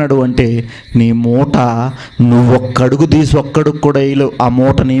రమ్మంటున్నాడు అంటే, నీ మూట నువ్వు ఒక్కడుగు తీసి ఒక్కడుగు కూడా వేయలేవు, ఆ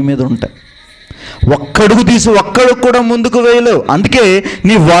మూట నీ మీద ఉంటాయి. ఒక్కడుగు తీసి ఒక్కడుగు కూడా ముందుకు వేయలేవు. అందుకే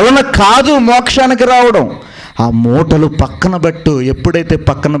నీ వలన కాదు మోక్షానికి రావడం. ఆ మూటలు పక్కన పెట్టు. ఎప్పుడైతే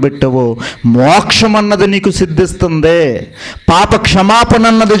పక్కన పెట్టావో మోక్షం అన్నది నీకు సిద్ధిస్తుంది, పాప క్షమాపణ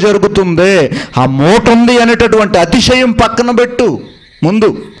అన్నది జరుగుతుంది. ఆ మూట ఉంది అనేటటువంటి అతిశయం పక్కన పెట్టు.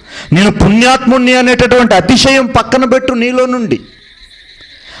 ముందు నేను పుణ్యాత్ముణ్ణి అనేటటువంటి అతిశయం పక్కన పెట్టు నీలో నుండి.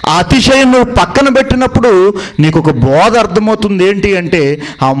 ఆ అతిశయం నువ్వు పక్కన పెట్టినప్పుడు నీకు ఒక బోధ అర్థమవుతుంది. ఏంటి అంటే,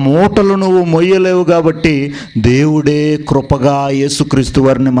 ఆ మూటలు నువ్వు మొయ్యలేవు కాబట్టి దేవుడే కృపగా యేసుక్రీస్తు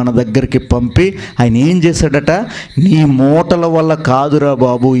వారిని మన దగ్గరికి పంపి ఆయన ఏం చేశాడట, నీ మూటల వల్ల కాదురా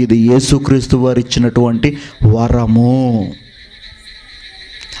బాబు, ఇది యేసుక్రీస్తు వారు ఇచ్చినటువంటి వరము.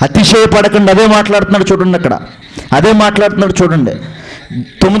 అతిశయపడకండి. అదే మాట్లాడుతున్నాడు చూడండి, అక్కడ అదే మాట్లాడుతున్నాడు చూడండి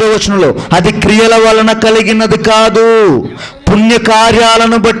 9వ వచనంలో. అది క్రియల వలన కలిగినది కాదు,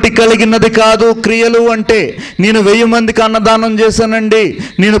 పుణ్యకార్యాలను బట్టి కలిగినది కాదు. క్రియలు అంటే నేను 1000 మందికి అన్నదానం చేశానండి,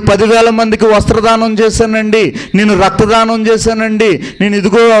 నేను 10,000 మందికి వస్త్రదానం చేశానండి, నేను రక్తదానం చేశానండి, నేను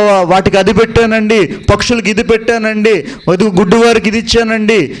ఇదిగో వాటికి అది పెట్టానండి, పక్షులకి ఇది పెట్టానండి, ఇదిగో గుడ్డివారికి ఇది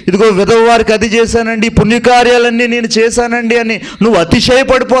ఇచ్చానండి, ఇదిగో విధవ వారికి అది చేశానండి, పుణ్యకార్యాలన్నీ నేను చేశానండి అని నువ్వు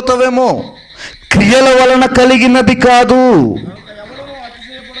అతిశయపడిపోతావేమో. క్రియల వలన కలిగినది కాదు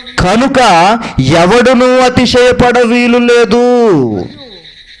కనుక ఎవడును అతిశయపడ వీలు లేదు.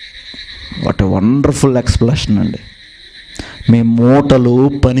 వాట్ వండర్ఫుల్ ఎక్స్ప్లెనేషన్ అండి. మీ మూటలు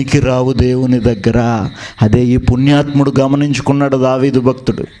పనికి రావు దేవుని దగ్గర. అదే ఈ పుణ్యాత్ముడు గమనించుకున్నాడు, దావీదు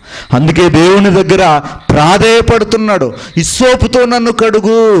భక్తుడు. అందుకే దేవుని దగ్గర ప్రాధేయపడుతున్నాడు, ఇస్సోపుతో నన్ను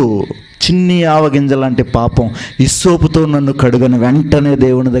కడుగు. చిన్ని ఆవగింజ లాంటి పాపం ఇస్సోపుతో నన్ను కడుగని వెంటనే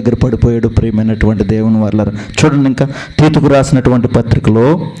దేవుని దగ్గర పడిపోయాడు. ప్రియమైనటువంటి దేవుని వాళ్ళారా, చూడండి ఇంకా తీతుకు రాసినటువంటి పత్రికలో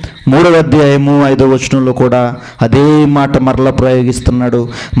 3వ అధ్యాయము 5వ వచనంలో కూడా అదే మాట మరలా ప్రయోగిస్తున్నాడు.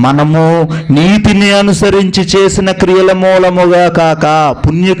 మనము నీతిని అనుసరించి చేసిన క్రియల మూలముగా కాక,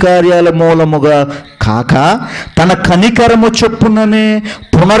 పుణ్యకార్యాల మూలముగా కాక, తన కనికరము చొప్పుననే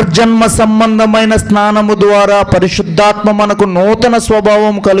పునర్జన్మ సంబంధమైన స్నానము ద్వారా పరిశుద్ధాత్మ మనకు నూతన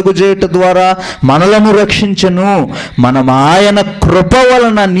స్వభావం కలుగుజేయట ద్వారా మనలను రక్షించెను. మనం ఆయన కృప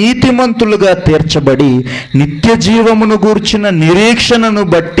వలన నీతిమంతులుగా తీర్చబడి నిత్య జీవమును గూర్చిన నిరీక్షణను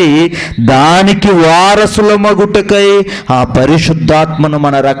బట్టి దానికి వారసుల మగుటకై ఆ పరిశుద్ధాత్మను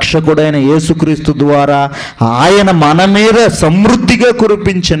మన రక్షకుడైన యేసుక్రీస్తు ద్వారా ఆయన మన మీద సమృద్ధిగా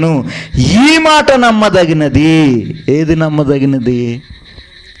కురిపించెను. ఈ మాట నమ్మదగినది. ఏది నమ్మదగినది?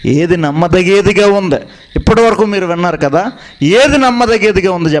 ఏది నమ్మదగేదిగా ఉంది? ఇప్పటి వరకు మీరు విన్నారు కదా, ఏది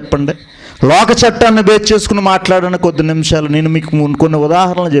నమ్మదగేదిగా ఉంది చెప్పండి. లోక చట్టాన్ని బేస్ చేసుకుని మాట్లాడిన కొద్ది నిమిషాలు నేను మీకు కొన్ని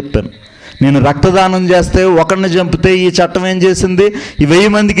ఉదాహరణలు చెప్పాను. నేను రక్తదానం చేస్తే ఒకరిని చంపితే ఈ చట్టం ఏం చేసింది, ఈ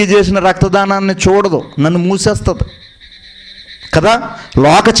 1000 మందికి చేసిన రక్తదానాన్ని చూడదు, నన్ను మూసేస్తుంది కదా.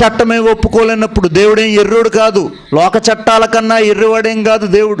 లోక చట్టమే ఒప్పుకోలేనప్పుడు దేవుడేం ఎర్రోడు కాదు, లోక చట్టాల కన్నా ఎర్రవాడేం కాదు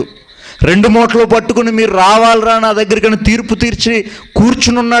దేవుడు. 2 మూటలు పట్టుకుని మీరు రావాలరా నా దగ్గరికి తీర్పు తీర్చి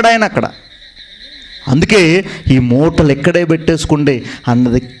కూర్చునున్నాడు ఆయన అక్కడ. అందుకే ఈ మూటలు ఎక్కడే పెట్టేసుకుండే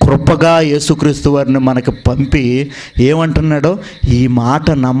అన్నది కృపగా యేసుక్రీస్తు వారిని మనకు పంపి ఏమంటున్నాడో, ఈ మాట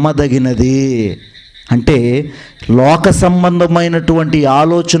నమ్మదగినది అంటే లోక సంబంధమైనటువంటి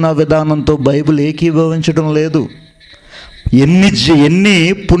ఆలోచన విధానంతో బైబిల్ ఏకీభవించడం లేదు. ఎన్ని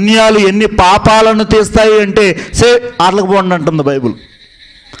పుణ్యాలు ఎన్ని పాపాలను తీస్తాయి అంటే ఆటలకు పోండి అంటుంది బైబిల్.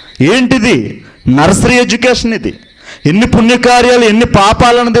 ఏంటిది? నర్సరీ ఎడ్యుకేషన్ ఇది. ఎన్ని పుణ్యకార్యాలు ఎన్ని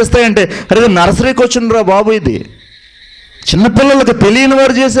పాపాలను తెస్తాయంటే, అరే నర్సరీకి వచ్చిండ్రా బాబు, ఇది చిన్నపిల్లలకు తెలియని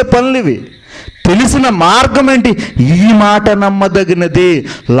వారు చేసే పనులు ఇవి. తెలిసిన మార్గం ఏంటి? ఈ మాట నమ్మదగినది.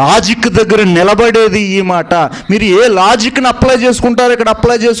 లాజిక్ దగ్గర నిలబడేది ఈ మాట. మీరు ఏ లాజిక్ని అప్లై చేసుకుంటారో ఇక్కడ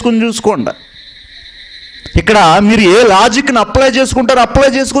అప్లై చేసుకుని చూసుకోండి. ఇక్కడ మీరు ఏ లాజిక్ని అప్లై చేసుకుంటారో అప్లై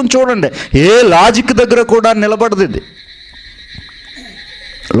చేసుకుని చూడండి. ఏ లాజిక్ దగ్గర కూడా నిలబడదు ఇది.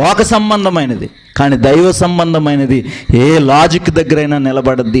 లోక సంబంధమైనది కానీ దైవ సంబంధమైనది ఏ లాజిక్ దగ్గరైనా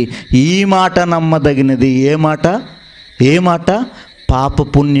నిలబడద్ది. ఈ మాట నమ్మదగినది. ఏ మాట? పాప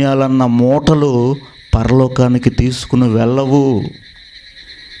పుణ్యాలన్న మూటలు పరలోకానికి తీసుకుని వెళ్ళవు.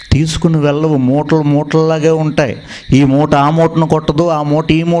 మూటల్లాగే ఉంటాయి. ఈ మూట ఆ మూటను కొట్టదు, ఆ మూట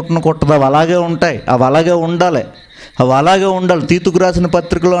ఈ మూటను కొట్టదు. అవి అలాగే ఉంటాయి, అవి అలాగే ఉండాలి. తీతుకు రాసిన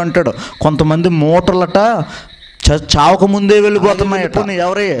పత్రికలో అంటాడు, కొంతమంది మూటలట చావకముందే వెళ్ళిపోతున్నాయట.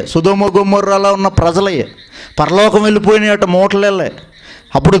 ఎవరయ్యే? సొదొమ గొమొర్రాలో ఉన్న ప్రజలయ్యే. పరలోకం వెళ్ళిపోయినాయట మూటలు వెళ్ళే.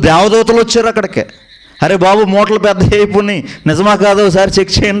 అప్పుడు దేవదూతలు వచ్చారు అక్కడికే. అరే బాబు మూటలు పెద్ద అయిపోయి నిజమా కాదో ఒకసారి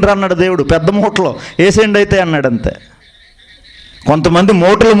చెక్ చేయండి అన్నాడు దేవుడు. పెద్ద మూటలు వేసేయండి అయితే అన్నాడు. అంతే. కొంతమంది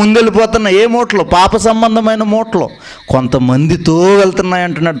మూటలు ముందెళ్ళిపోతున్నాయి. ఏ మూటలు? పాప సంబంధమైన మూటలు కొంతమందితో వెళ్తున్నాయి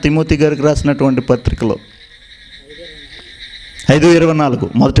అంటున్నాడు తిమోతి గారికి రాసినటువంటి పత్రికలో. 5:24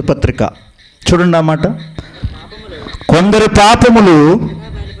 మొదటి పత్రిక చూడండి ఆ మాట. కొందరి పాపములు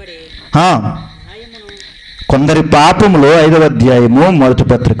 5వ అధ్యాయము మొదటి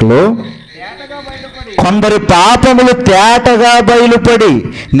పత్రికలో కొందరి పాపములు తేటగా బయలుపడి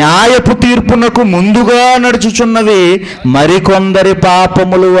న్యాయపు తీర్పునకు ముందుగా నడుచుచున్నవి, మరికొందరి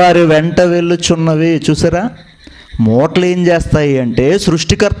పాపములు వారి వెంట వెళ్ళుచున్నవి. చూసారా, మూటలు ఏం చేస్తాయి అంటే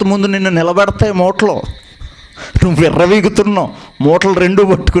సృష్టికర్త ముందు నిన్ను నిలబెడతాయి. మూటలో నువ్వు విర్రవీగుతున్నావు, మూటలు రెండు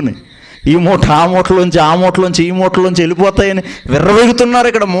పట్టుకుని ఈ మూట ఆ మూటలోంచి, ఆ మూటలోంచి ఈ మూటలోంచి వెళ్ళిపోతాయని విర్రవీగుతున్నారు.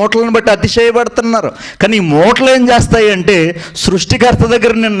 ఇక్కడ మూటలను బట్టి అతిశయపడుతున్నారు. కానీ ఈ మూటలు ఏం చేస్తాయి అంటే సృష్టికర్త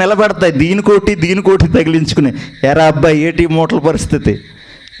దగ్గర నేను నిలబెడతాయి. దీనికోటి తగిలించుకుని, ఎరా అబ్బాయి ఏటి మూటల పరిస్థితి,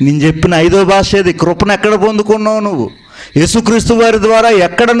 నేను చెప్పిన 5వ భాష ఏది, కృపను ఎక్కడ పొందుకున్నావు నువ్వు? యేసుక్రీస్తు వారి ద్వారా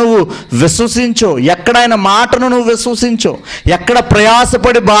ఎక్కడ నువ్వు విశ్వసించో, ఎక్కడ ఆయన మాటను నువ్వు విశ్వసించో, ఎక్కడ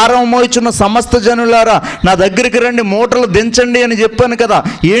ప్రయాసపడి భారం మోయిచున్న సమస్త జనులారా నా దగ్గరికి రండి, మూటలు దించండి అని చెప్పాను కదా.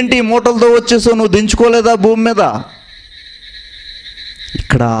 ఏంటి ఈ మూటలతో వచ్చేసావు, నువ్వు దించుకోలేదా భూమి మీద?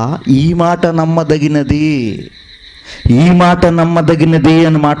 ఇక్కడ ఈ మాట నమ్మదగినది, ఈ మాట నమ్మదగినది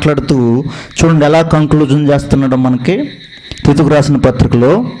అని మాట్లాడుతూ చూడండి ఎలా కంక్లూజన్ చేస్తున్నాడు మనకి తీతుకు రాసిన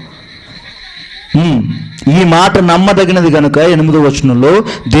పత్రికలో. ఈ మాట నమ్మదగినది గనుక 8వ వచనంలో,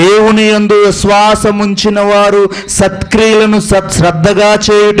 దేవుని యందు విశ్వాసముంచిన వారు సత్క్రియలను శ్రద్ధగా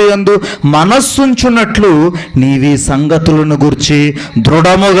చేయుట యందు మనస్సుంచున్నట్లు నీవి సంగతులను గురించి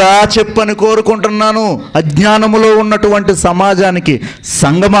దృఢముగా చెప్పని కోరుకుంటున్నాను. అజ్ఞానములో ఉన్నటువంటి సమాజానికి,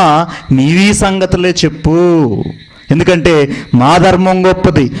 సంగమా నీవి సంగతులే చెప్పు. ఎందుకంటే మా ధర్మం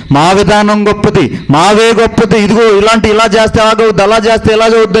గొప్పది, మా విధానం గొప్పది, మావే గొప్పది, ఇదిగో ఇలా చేస్తే అలాగవుద్ది, అలా చేస్తే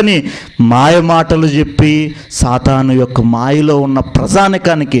ఎలాగవుద్దని మాయ మాటలు చెప్పి సాతాను యొక్క మాయలో ఉన్న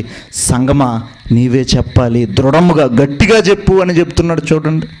ప్రజానికానికి సంగమా నీవే చెప్పాలి, దృఢముగా గట్టిగా చెప్పు అని చెప్తున్నాడు.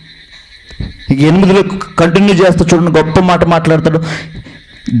 చూడండి 8లో కంటిన్యూ చేస్తూ చూడండి, గొప్ప మాట మాట్లాడతాడు.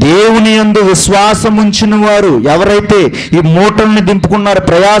 దేవుని యందు విశ్వాసం ఉంచిన వారు ఎవరైతే ఈ మూటల్ని దింపుకున్నారో,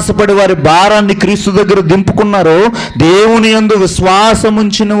 ప్రయాసపడి వారి భారాన్ని క్రీస్తు దగ్గర దింపుకున్నారో, దేవుని యందు విశ్వాసం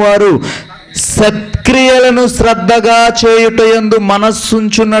ఉంచిన వారు సత్క్రియలను శ్రద్ధగా చేయుట యందు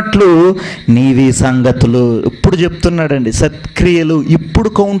మనస్సుంచున్నట్లు నీవి సంగతులు. ఇప్పుడు చెప్తున్నాడండి, సత్క్రియలు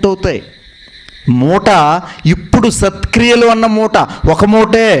ఇప్పుడు కౌంట్ అవుతాయి. మూట ఇప్పుడు సత్క్రియలు అన్న మూట ఒక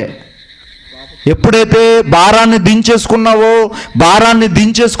మూటే. ఎప్పుడైతే భారాన్ని దించేసుకున్నావో, భారాన్ని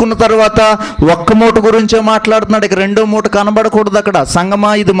దించేసుకున్న తర్వాత ఒక్క మూట గురించే మాట్లాడుతున్నాడు. ఇక 2వ మూట కనబడకూడదు అక్కడ.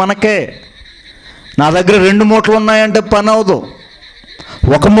 సంగమా ఇది మనకే, నా దగ్గర 2 మూటలు ఉన్నాయంటే పని అవదు,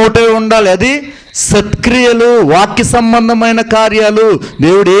 ఒక మూటే ఉండాలి. అది సత్క్రియలు, వాక్య సంబంధమైన కార్యాలు.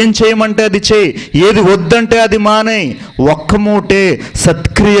 దేవుడు ఏం చేయమంటే అది చేయి, ఏది వద్దంటే అది మానేయి. ఒక్క మూటే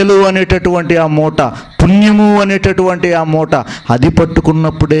సత్క్రియలు అనేటటువంటి ఆ మూట, పుణ్యము అనేటటువంటి ఆ మూట. అది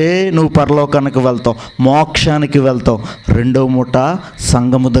పట్టుకున్నప్పుడే నువ్వు పరలోకానికి వెళ్తావు, మోక్షానికి వెళ్తావు. 2వ మూట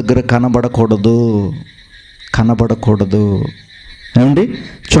సంఘము దగ్గర కనబడకూడదు. ఏమండి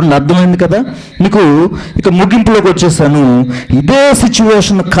చూడండి, అర్థమైంది కదా మీకు. ఇక ముగింపులోకి వచ్చేసాను. ఇదే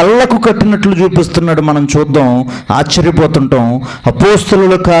సిచ్యువేషన్ కళ్ళకు కట్టినట్లు చూపిస్తున్నాడు. మనం చూద్దాం, ఆశ్చర్యపోతుంటాం.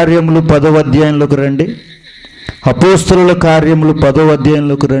 అపోస్తలుల కార్యములు 10వ అధ్యాయంలోకి రండి. అపోస్తలుల కార్యములు 10వ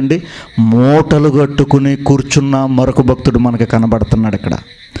అధ్యాయంలోకి రండి. మూటలు కట్టుకుని కూర్చున్న మరొక భక్తుడు మనకి కనబడుతున్నాడు ఇక్కడ.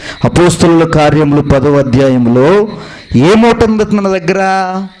 అపోస్తలుల కార్యములు 10వ అధ్యాయంలో ఏ మూట ఉంది తన దగ్గర?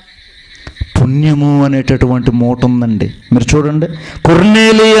 పుణ్యము అనేటటువంటి మూట ఉందండి. మీరు చూడండి,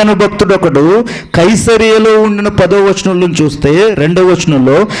 కొర్నేలి అను భక్తుడు ఒకడు కైసరియలో ఉండిన 10వ వచనంలో చూస్తే 2వ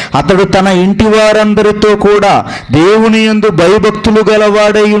వచనంలో, అతడు తన ఇంటి వారందరితో కూడా దేవుని యందు భయభక్తులు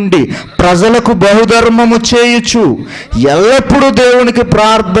గలవాడై ఉండి ప్రజలకు బహుధర్మము చేయుచు ఎల్లప్పుడూ దేవునికి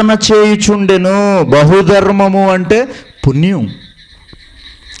ప్రార్థన చేయుచుండెను. బహుధర్మము అంటే పుణ్యం.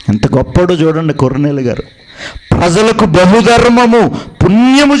 ఎంత గొప్పడో చూడండి కొర్నేలి గారు. ప్రజలకు బహుధర్మము,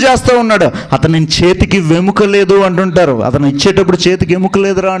 పుణ్యము చేస్తూ ఉన్నాడు. అతని చేతికి వెముక లేదు అంటుంటారు, అతను ఇచ్చేటప్పుడు చేతికి ఎముక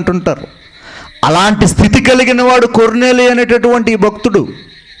లేదురా అంటుంటారు. అలాంటి స్థితి కలిగిన వాడు కొర్నేలి అనేటటువంటి భక్తుడు.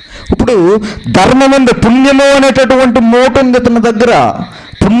 ఇప్పుడు ధర్మం ఉంది, పుణ్యము అనేటటువంటి మూట ఉంది ఇతని దగ్గర.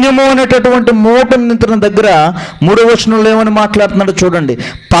 పుణ్యము అనేటటువంటి మూట ఉంది ఇతని దగ్గర. 3వ వచనంలో ఏమని మాట్లాడుతున్నాడు చూడండి.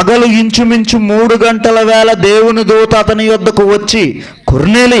 పగలు ఇంచుమించు 3 గంటల వేళ దేవుని దూత అతని యొద్దకు వచ్చి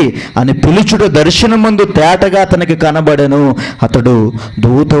కొర్నేలి అని పిలుచుట దర్శనమందు తేటగా అతనికి కనబడెను. అతడు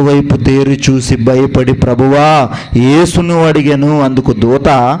దూత వైపు తేరి చూసి భయపడి ప్రభువా యేసును అడిగాను. అందుకు దూత,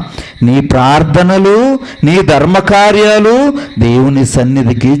 నీ ప్రార్థనలు, నీ ధర్మకార్యాలు దేవుని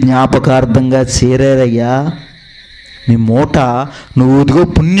సన్నిధికి జ్ఞాపకార్థంగా చేరారయ్యా. నీ మూట నువ్వు ఇదిగో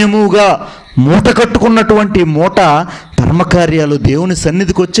పుణ్యముగా మూట కట్టుకున్నటువంటి మూట, ధర్మకార్యాలు దేవుని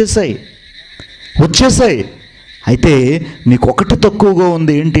సన్నిధికి వచ్చేసాయి. అయితే నీకు ఒకటి తక్కువగా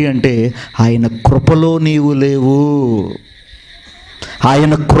ఉంది. ఏంటి అంటే ఆయన కృపలో నీవు లేవు.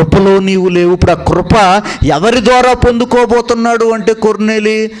 ఆయన కృపలో నీవు లేవు. ఇప్పుడు ఆ కృప ఎవరి ద్వారా పొందుకోబోతున్నాడు అంటే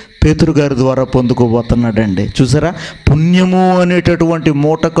కొర్నేలి పేతురు గారి ద్వారా పొందుకోబోతున్నాడండి. చూసారా, పుణ్యము అనేటటువంటి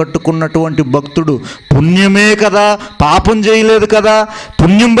మూట కట్టుకున్నటువంటి భక్తుడు పుణ్యమే కదా, పాపం చేయలేదు కదా,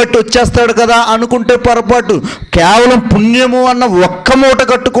 పుణ్యం బట్టి వచ్చేస్తాడు కదా అనుకుంటే పొరపాటు. కేవలం పుణ్యము అన్న ఒక్క మూట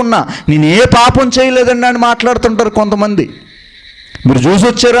కట్టుకున్నా నేను ఏ పాపం చేయలేదండి అని మాట్లాడుతుంటారు కొంతమంది. మీరు చూసి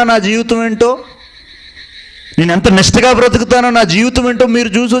వచ్చారా నా జీవితం ఏంటో, నేను ఎంత నిష్ఠగా బ్రతుకుతానో, నా జీవితం ఏంటో మీరు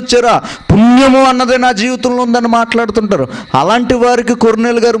చూసి వచ్చారా, పుణ్యము అన్నదే నా జీవితంలో ఉందని మాట్లాడుతుంటారు. అలాంటి వారికి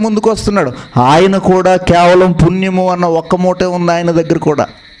కొర్నేలు గారు ముందుకు వస్తున్నాడు. ఆయన కూడా కేవలం పుణ్యము అన్న ఒక్క మూటే ఉంది ఆయన దగ్గర కూడా.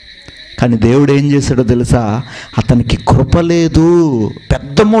 కానీ దేవుడు ఏం చేశాడో తెలుసా, అతనికి కృప లేదు.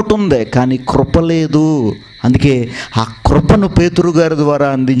 పెద్ద మూట ఉంది కానీ కృప లేదు. అందుకే ఆ కృపను పేతురు గారి ద్వారా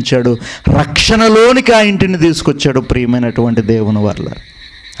అందించాడు, రక్షణలోనికి ఆ ఇంటిని తీసుకొచ్చాడు. ప్రియమైనటువంటి దేవుని వల్ల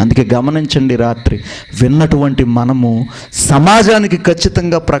అందుకే గమనించండి, రాత్రి విన్నటువంటి మనము సమాజానికి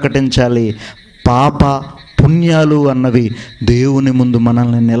ఖచ్చితంగా ప్రకటించాలి. పాప పుణ్యాలు అన్నవి దేవుని ముందు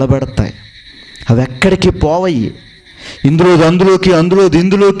మనల్ని నిలబెడతాయి. అవి ఎక్కడికి పోవయ్యి. అందులోకి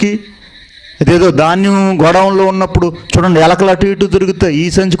ఇందులోకి. అదేదో ధాన్యం గొడవంలో ఉన్నప్పుడు చూడండి, ఎలకలు అటు ఇటు తిరుగుతాయి, ఈ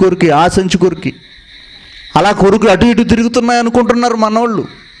సంచి కొరికి ఆ సంచి కొరికి, అలా కొరుకులు అటు ఇటు తిరుగుతున్నాయి అనుకుంటున్నారు మనోళ్ళు.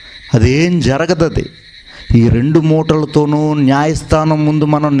 అదేం జరగదు. అది ఈ రెండు మూటలతోనూ న్యాయస్థానం ముందు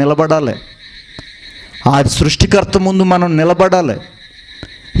మనం నిలబడాలి. ఆ సృష్టికర్త ముందు మనం నిలబడాలి.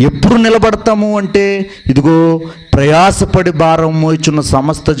 ఎప్పుడు నిలబడతాము అంటే, ఇదిగో ప్రయాసపడి భారం మోయిచున్న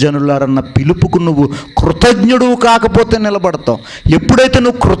సమస్త జనులారన్న పిలుపుకు నువ్వు కృతజ్ఞుడు కాకపోతే నిలబడతావు. ఎప్పుడైతే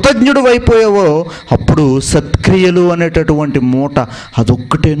నువ్వు కృతజ్ఞుడు అయిపోయావో అప్పుడు సత్క్రియలు అనేటటువంటి మూట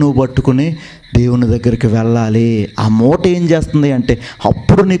అదొక్కటే నువ్వు పట్టుకుని దేవుని దగ్గరికి వెళ్ళాలి. ఆ మూట ఏం చేస్తుంది అంటే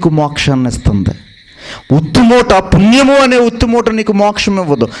అప్పుడు నీకు మోక్షాన్ని ఇస్తుంది. ఉత్తుమూట, పుణ్యము అనే ఉత్తుమూట నీకు మోక్షం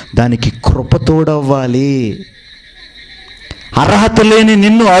ఇవ్వదు, దానికి కృప తోడవ్వాలి. అర్హత లేని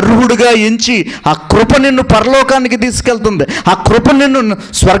నిన్ను అర్హుడిగా ఎంచి ఆ కృప నిన్ను పరలోకానికి తీసుకెళ్తుంది, ఆ కృప నిన్ను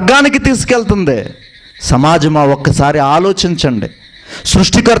స్వర్గానికి తీసుకెళ్తుంది. సమాజమా ఒక్కసారి ఆలోచించండి.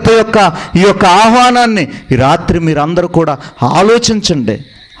 సృష్టికర్త యొక్క ఈ యొక్క ఆహ్వానాన్ని ఈ రాత్రి మీరందరూ కూడా ఆలోచించండి.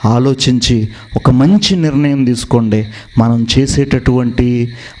 ఆలోచించి ఒక మంచి నిర్ణయం తీసుకోండి. మనం చేసేటటువంటి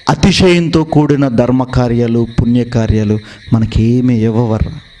అతిశయంతో కూడిన ధర్మకార్యాలు, పుణ్యకార్యాలు మనకేమి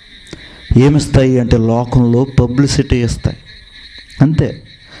ఇవ్వవరా. ఏమిస్తాయి అంటే లోకంలో పబ్లిసిటీ ఇస్తాయి, అంతే.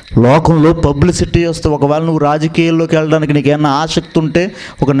 లోకంలో పబ్లిసిటీ వస్తే, ఒకవేళ నువ్వు రాజకీయాల్లోకి వెళ్ళడానికి నీకు ఏమైనా ఆసక్తి ఉంటే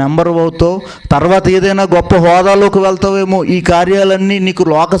ఒక నెంబర్ అవుతావు, తర్వాత ఏదైనా గొప్ప హోదాలోకి వెళ్తావేమో. ఈ కార్యాలన్నీ నీకు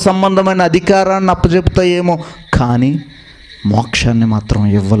లోక సంబంధమైన అధికారాన్ని అప్పచెప్తాయేమో, కానీ మోక్షాన్ని మాత్రం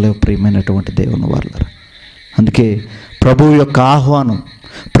ఇవ్వలేవు. ప్రియమైనటువంటి దేవుని వాళ్ళ అందుకే ప్రభువు యొక్క ఆహ్వానం,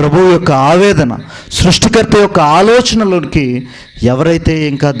 ప్రభువు యొక్క ఆవేదన, సృష్టికర్త యొక్క ఆలోచనలోకి ఎవరైతే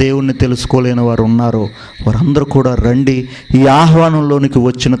ఇంకా దేవుణ్ణి తెలుసుకోలేని వారు ఉన్నారో వారందరూ కూడా రండి. ఈ ఆహ్వానంలోనికి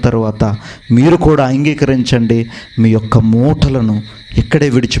వచ్చిన తర్వాత మీరు కూడా అంగీకరించండి. మీ యొక్క మూటలను ఇక్కడే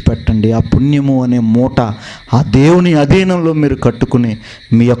విడిచిపెట్టండి. ఆ పుణ్యము అనే మూట ఆ దేవుని అధీనంలో మీరు కట్టుకుని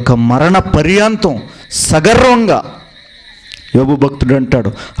మీ యొక్క మరణ పర్యాంతం సగర్వంగా, యోబు భక్తుడు అంటాడు,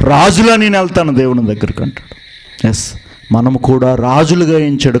 రాజులా నేను వెళ్తాను దేవుని దగ్గరికి అంటాడు. ఎస్, మనము కూడా రాజులుగా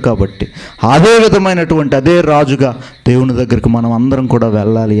ఎంచాడు కాబట్టి అదే విధమైనటువంటి అదే రాజుగా దేవుని దగ్గరికి మనం అందరం కూడా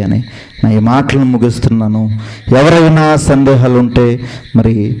వెళ్ళాలి అని నా ఈ మాటలను ముగిస్తున్నాను. ఎవరైనా సందేహాలు ఉంటే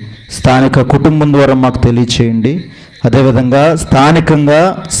మరి స్థానిక కుటుంబం ద్వారా మాకు తెలియచేయండి. అదేవిధంగా స్థానికంగా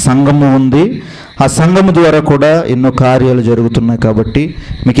సంఘము ఉంది, ఆ సంఘము ద్వారా కూడా ఎన్నో కార్యాలు జరుగుతున్నాయి. కాబట్టి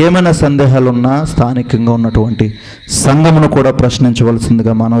మీకు ఏమైనా సందేహాలు ఉన్నా స్థానికంగా ఉన్నటువంటి సంఘమును కూడా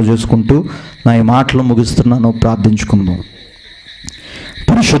ప్రశ్నించవలసిందిగా మనవి చేసుకుంటూ నా ఈ మాటలు ముగిస్తున్నాను. ప్రార్థించుకుందాం.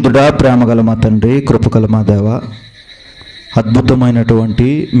 పరిశుద్ధుడా, ప్రేమగల మా తండ్రి, కృపగల మా దేవ, అద్భుతమైనటువంటి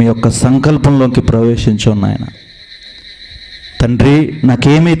మీ యొక్క సంకల్పంలోకి ప్రవేశించాను నాయన. తండ్రి,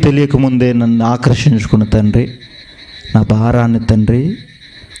 నాకేమీ తెలియకముందే నన్ను ఆకర్షించుకున్న తండ్రి, నా భారాన్ని తండ్రి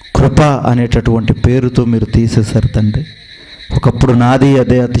కృప అనేటటువంటి పేరుతో మీరు తీసేశారు తండ్రి. ఒకప్పుడు నాది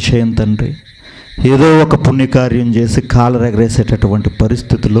అదే అతిశయం తండ్రి. ఏదో ఒక పుణ్యకార్యం చేసి కాలరెగరేసేటటువంటి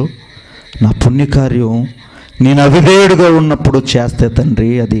పరిస్థితిలో నా పుణ్యకార్యం నేను అవిధేయుడుగా ఉన్నప్పుడు చేస్తే తండ్రి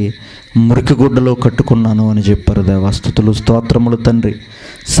అది మురికిగుడ్డలో కట్టుకున్నాను అని చెప్పారు దేవా. స్తుతులు, స్తోత్రములు తండ్రి.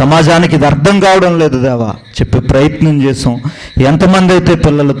 సమాజానికి ఇది అర్థం కావడం లేదు దేవా, చెప్పే ప్రయత్నం చేసాం. ఎంతమంది అయితే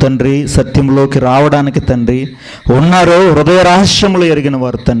పిల్లలు తండ్రి సత్యంలోకి రావడానికి తండ్రి ఉన్నారో, హృదయ రహస్యములు ఎరిగిన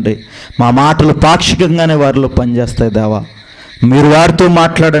వారు తండ్రి, మా మాటలు పాక్షికంగానే వారిలో పనిచేస్తాయి దేవా. మీరు వారితో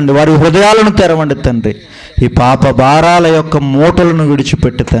మాట్లాడండి, వారి హృదయాలను తెరవండి తండ్రి. ఈ పాప భారాల యొక్క మూటలను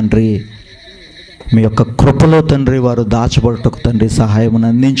విడిచిపెట్టి తండ్రి మీ యొక్క కృపలో తండ్రి వారు దాచబడటకు తండ్రి సహాయమును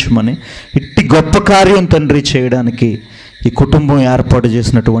అందించమని, ఇట్టి గొప్ప కార్యం తండ్రి చేయడానికి ఈ కుటుంబం ఏర్పాటు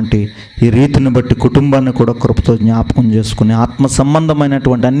చేసినటువంటి ఈ రీతిని బట్టి కుటుంబాన్ని కూడా కృపతో జ్ఞాపకం చేసుకుని ఆత్మ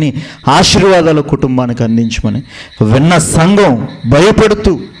సంబంధమైనటువంటి అన్ని ఆశీర్వాదాలు కుటుంబానికి అందించమని, విన్న సంఘం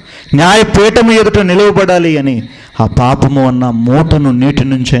భయపడుతూ న్యాయపీఠం ఎదుట నిలువబడాలి అని ఆ పాపము అన్న మూటను నీటి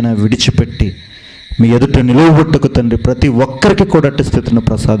నుంచైనా విడిచిపెట్టి మీ ఎదుట నిలువబొట్టుకు తండ్రి ప్రతి ఒక్కరికి కూడా అట్టి స్థితిని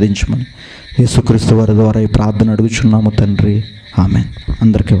ప్రసాదించమని యేసుక్రీస్తు వారి ద్వారా ఈ ప్రార్థన అడుగుచున్నాము తండ్రి. ఆమేన్.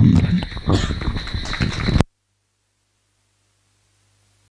 అందరికీ వందనాలండి.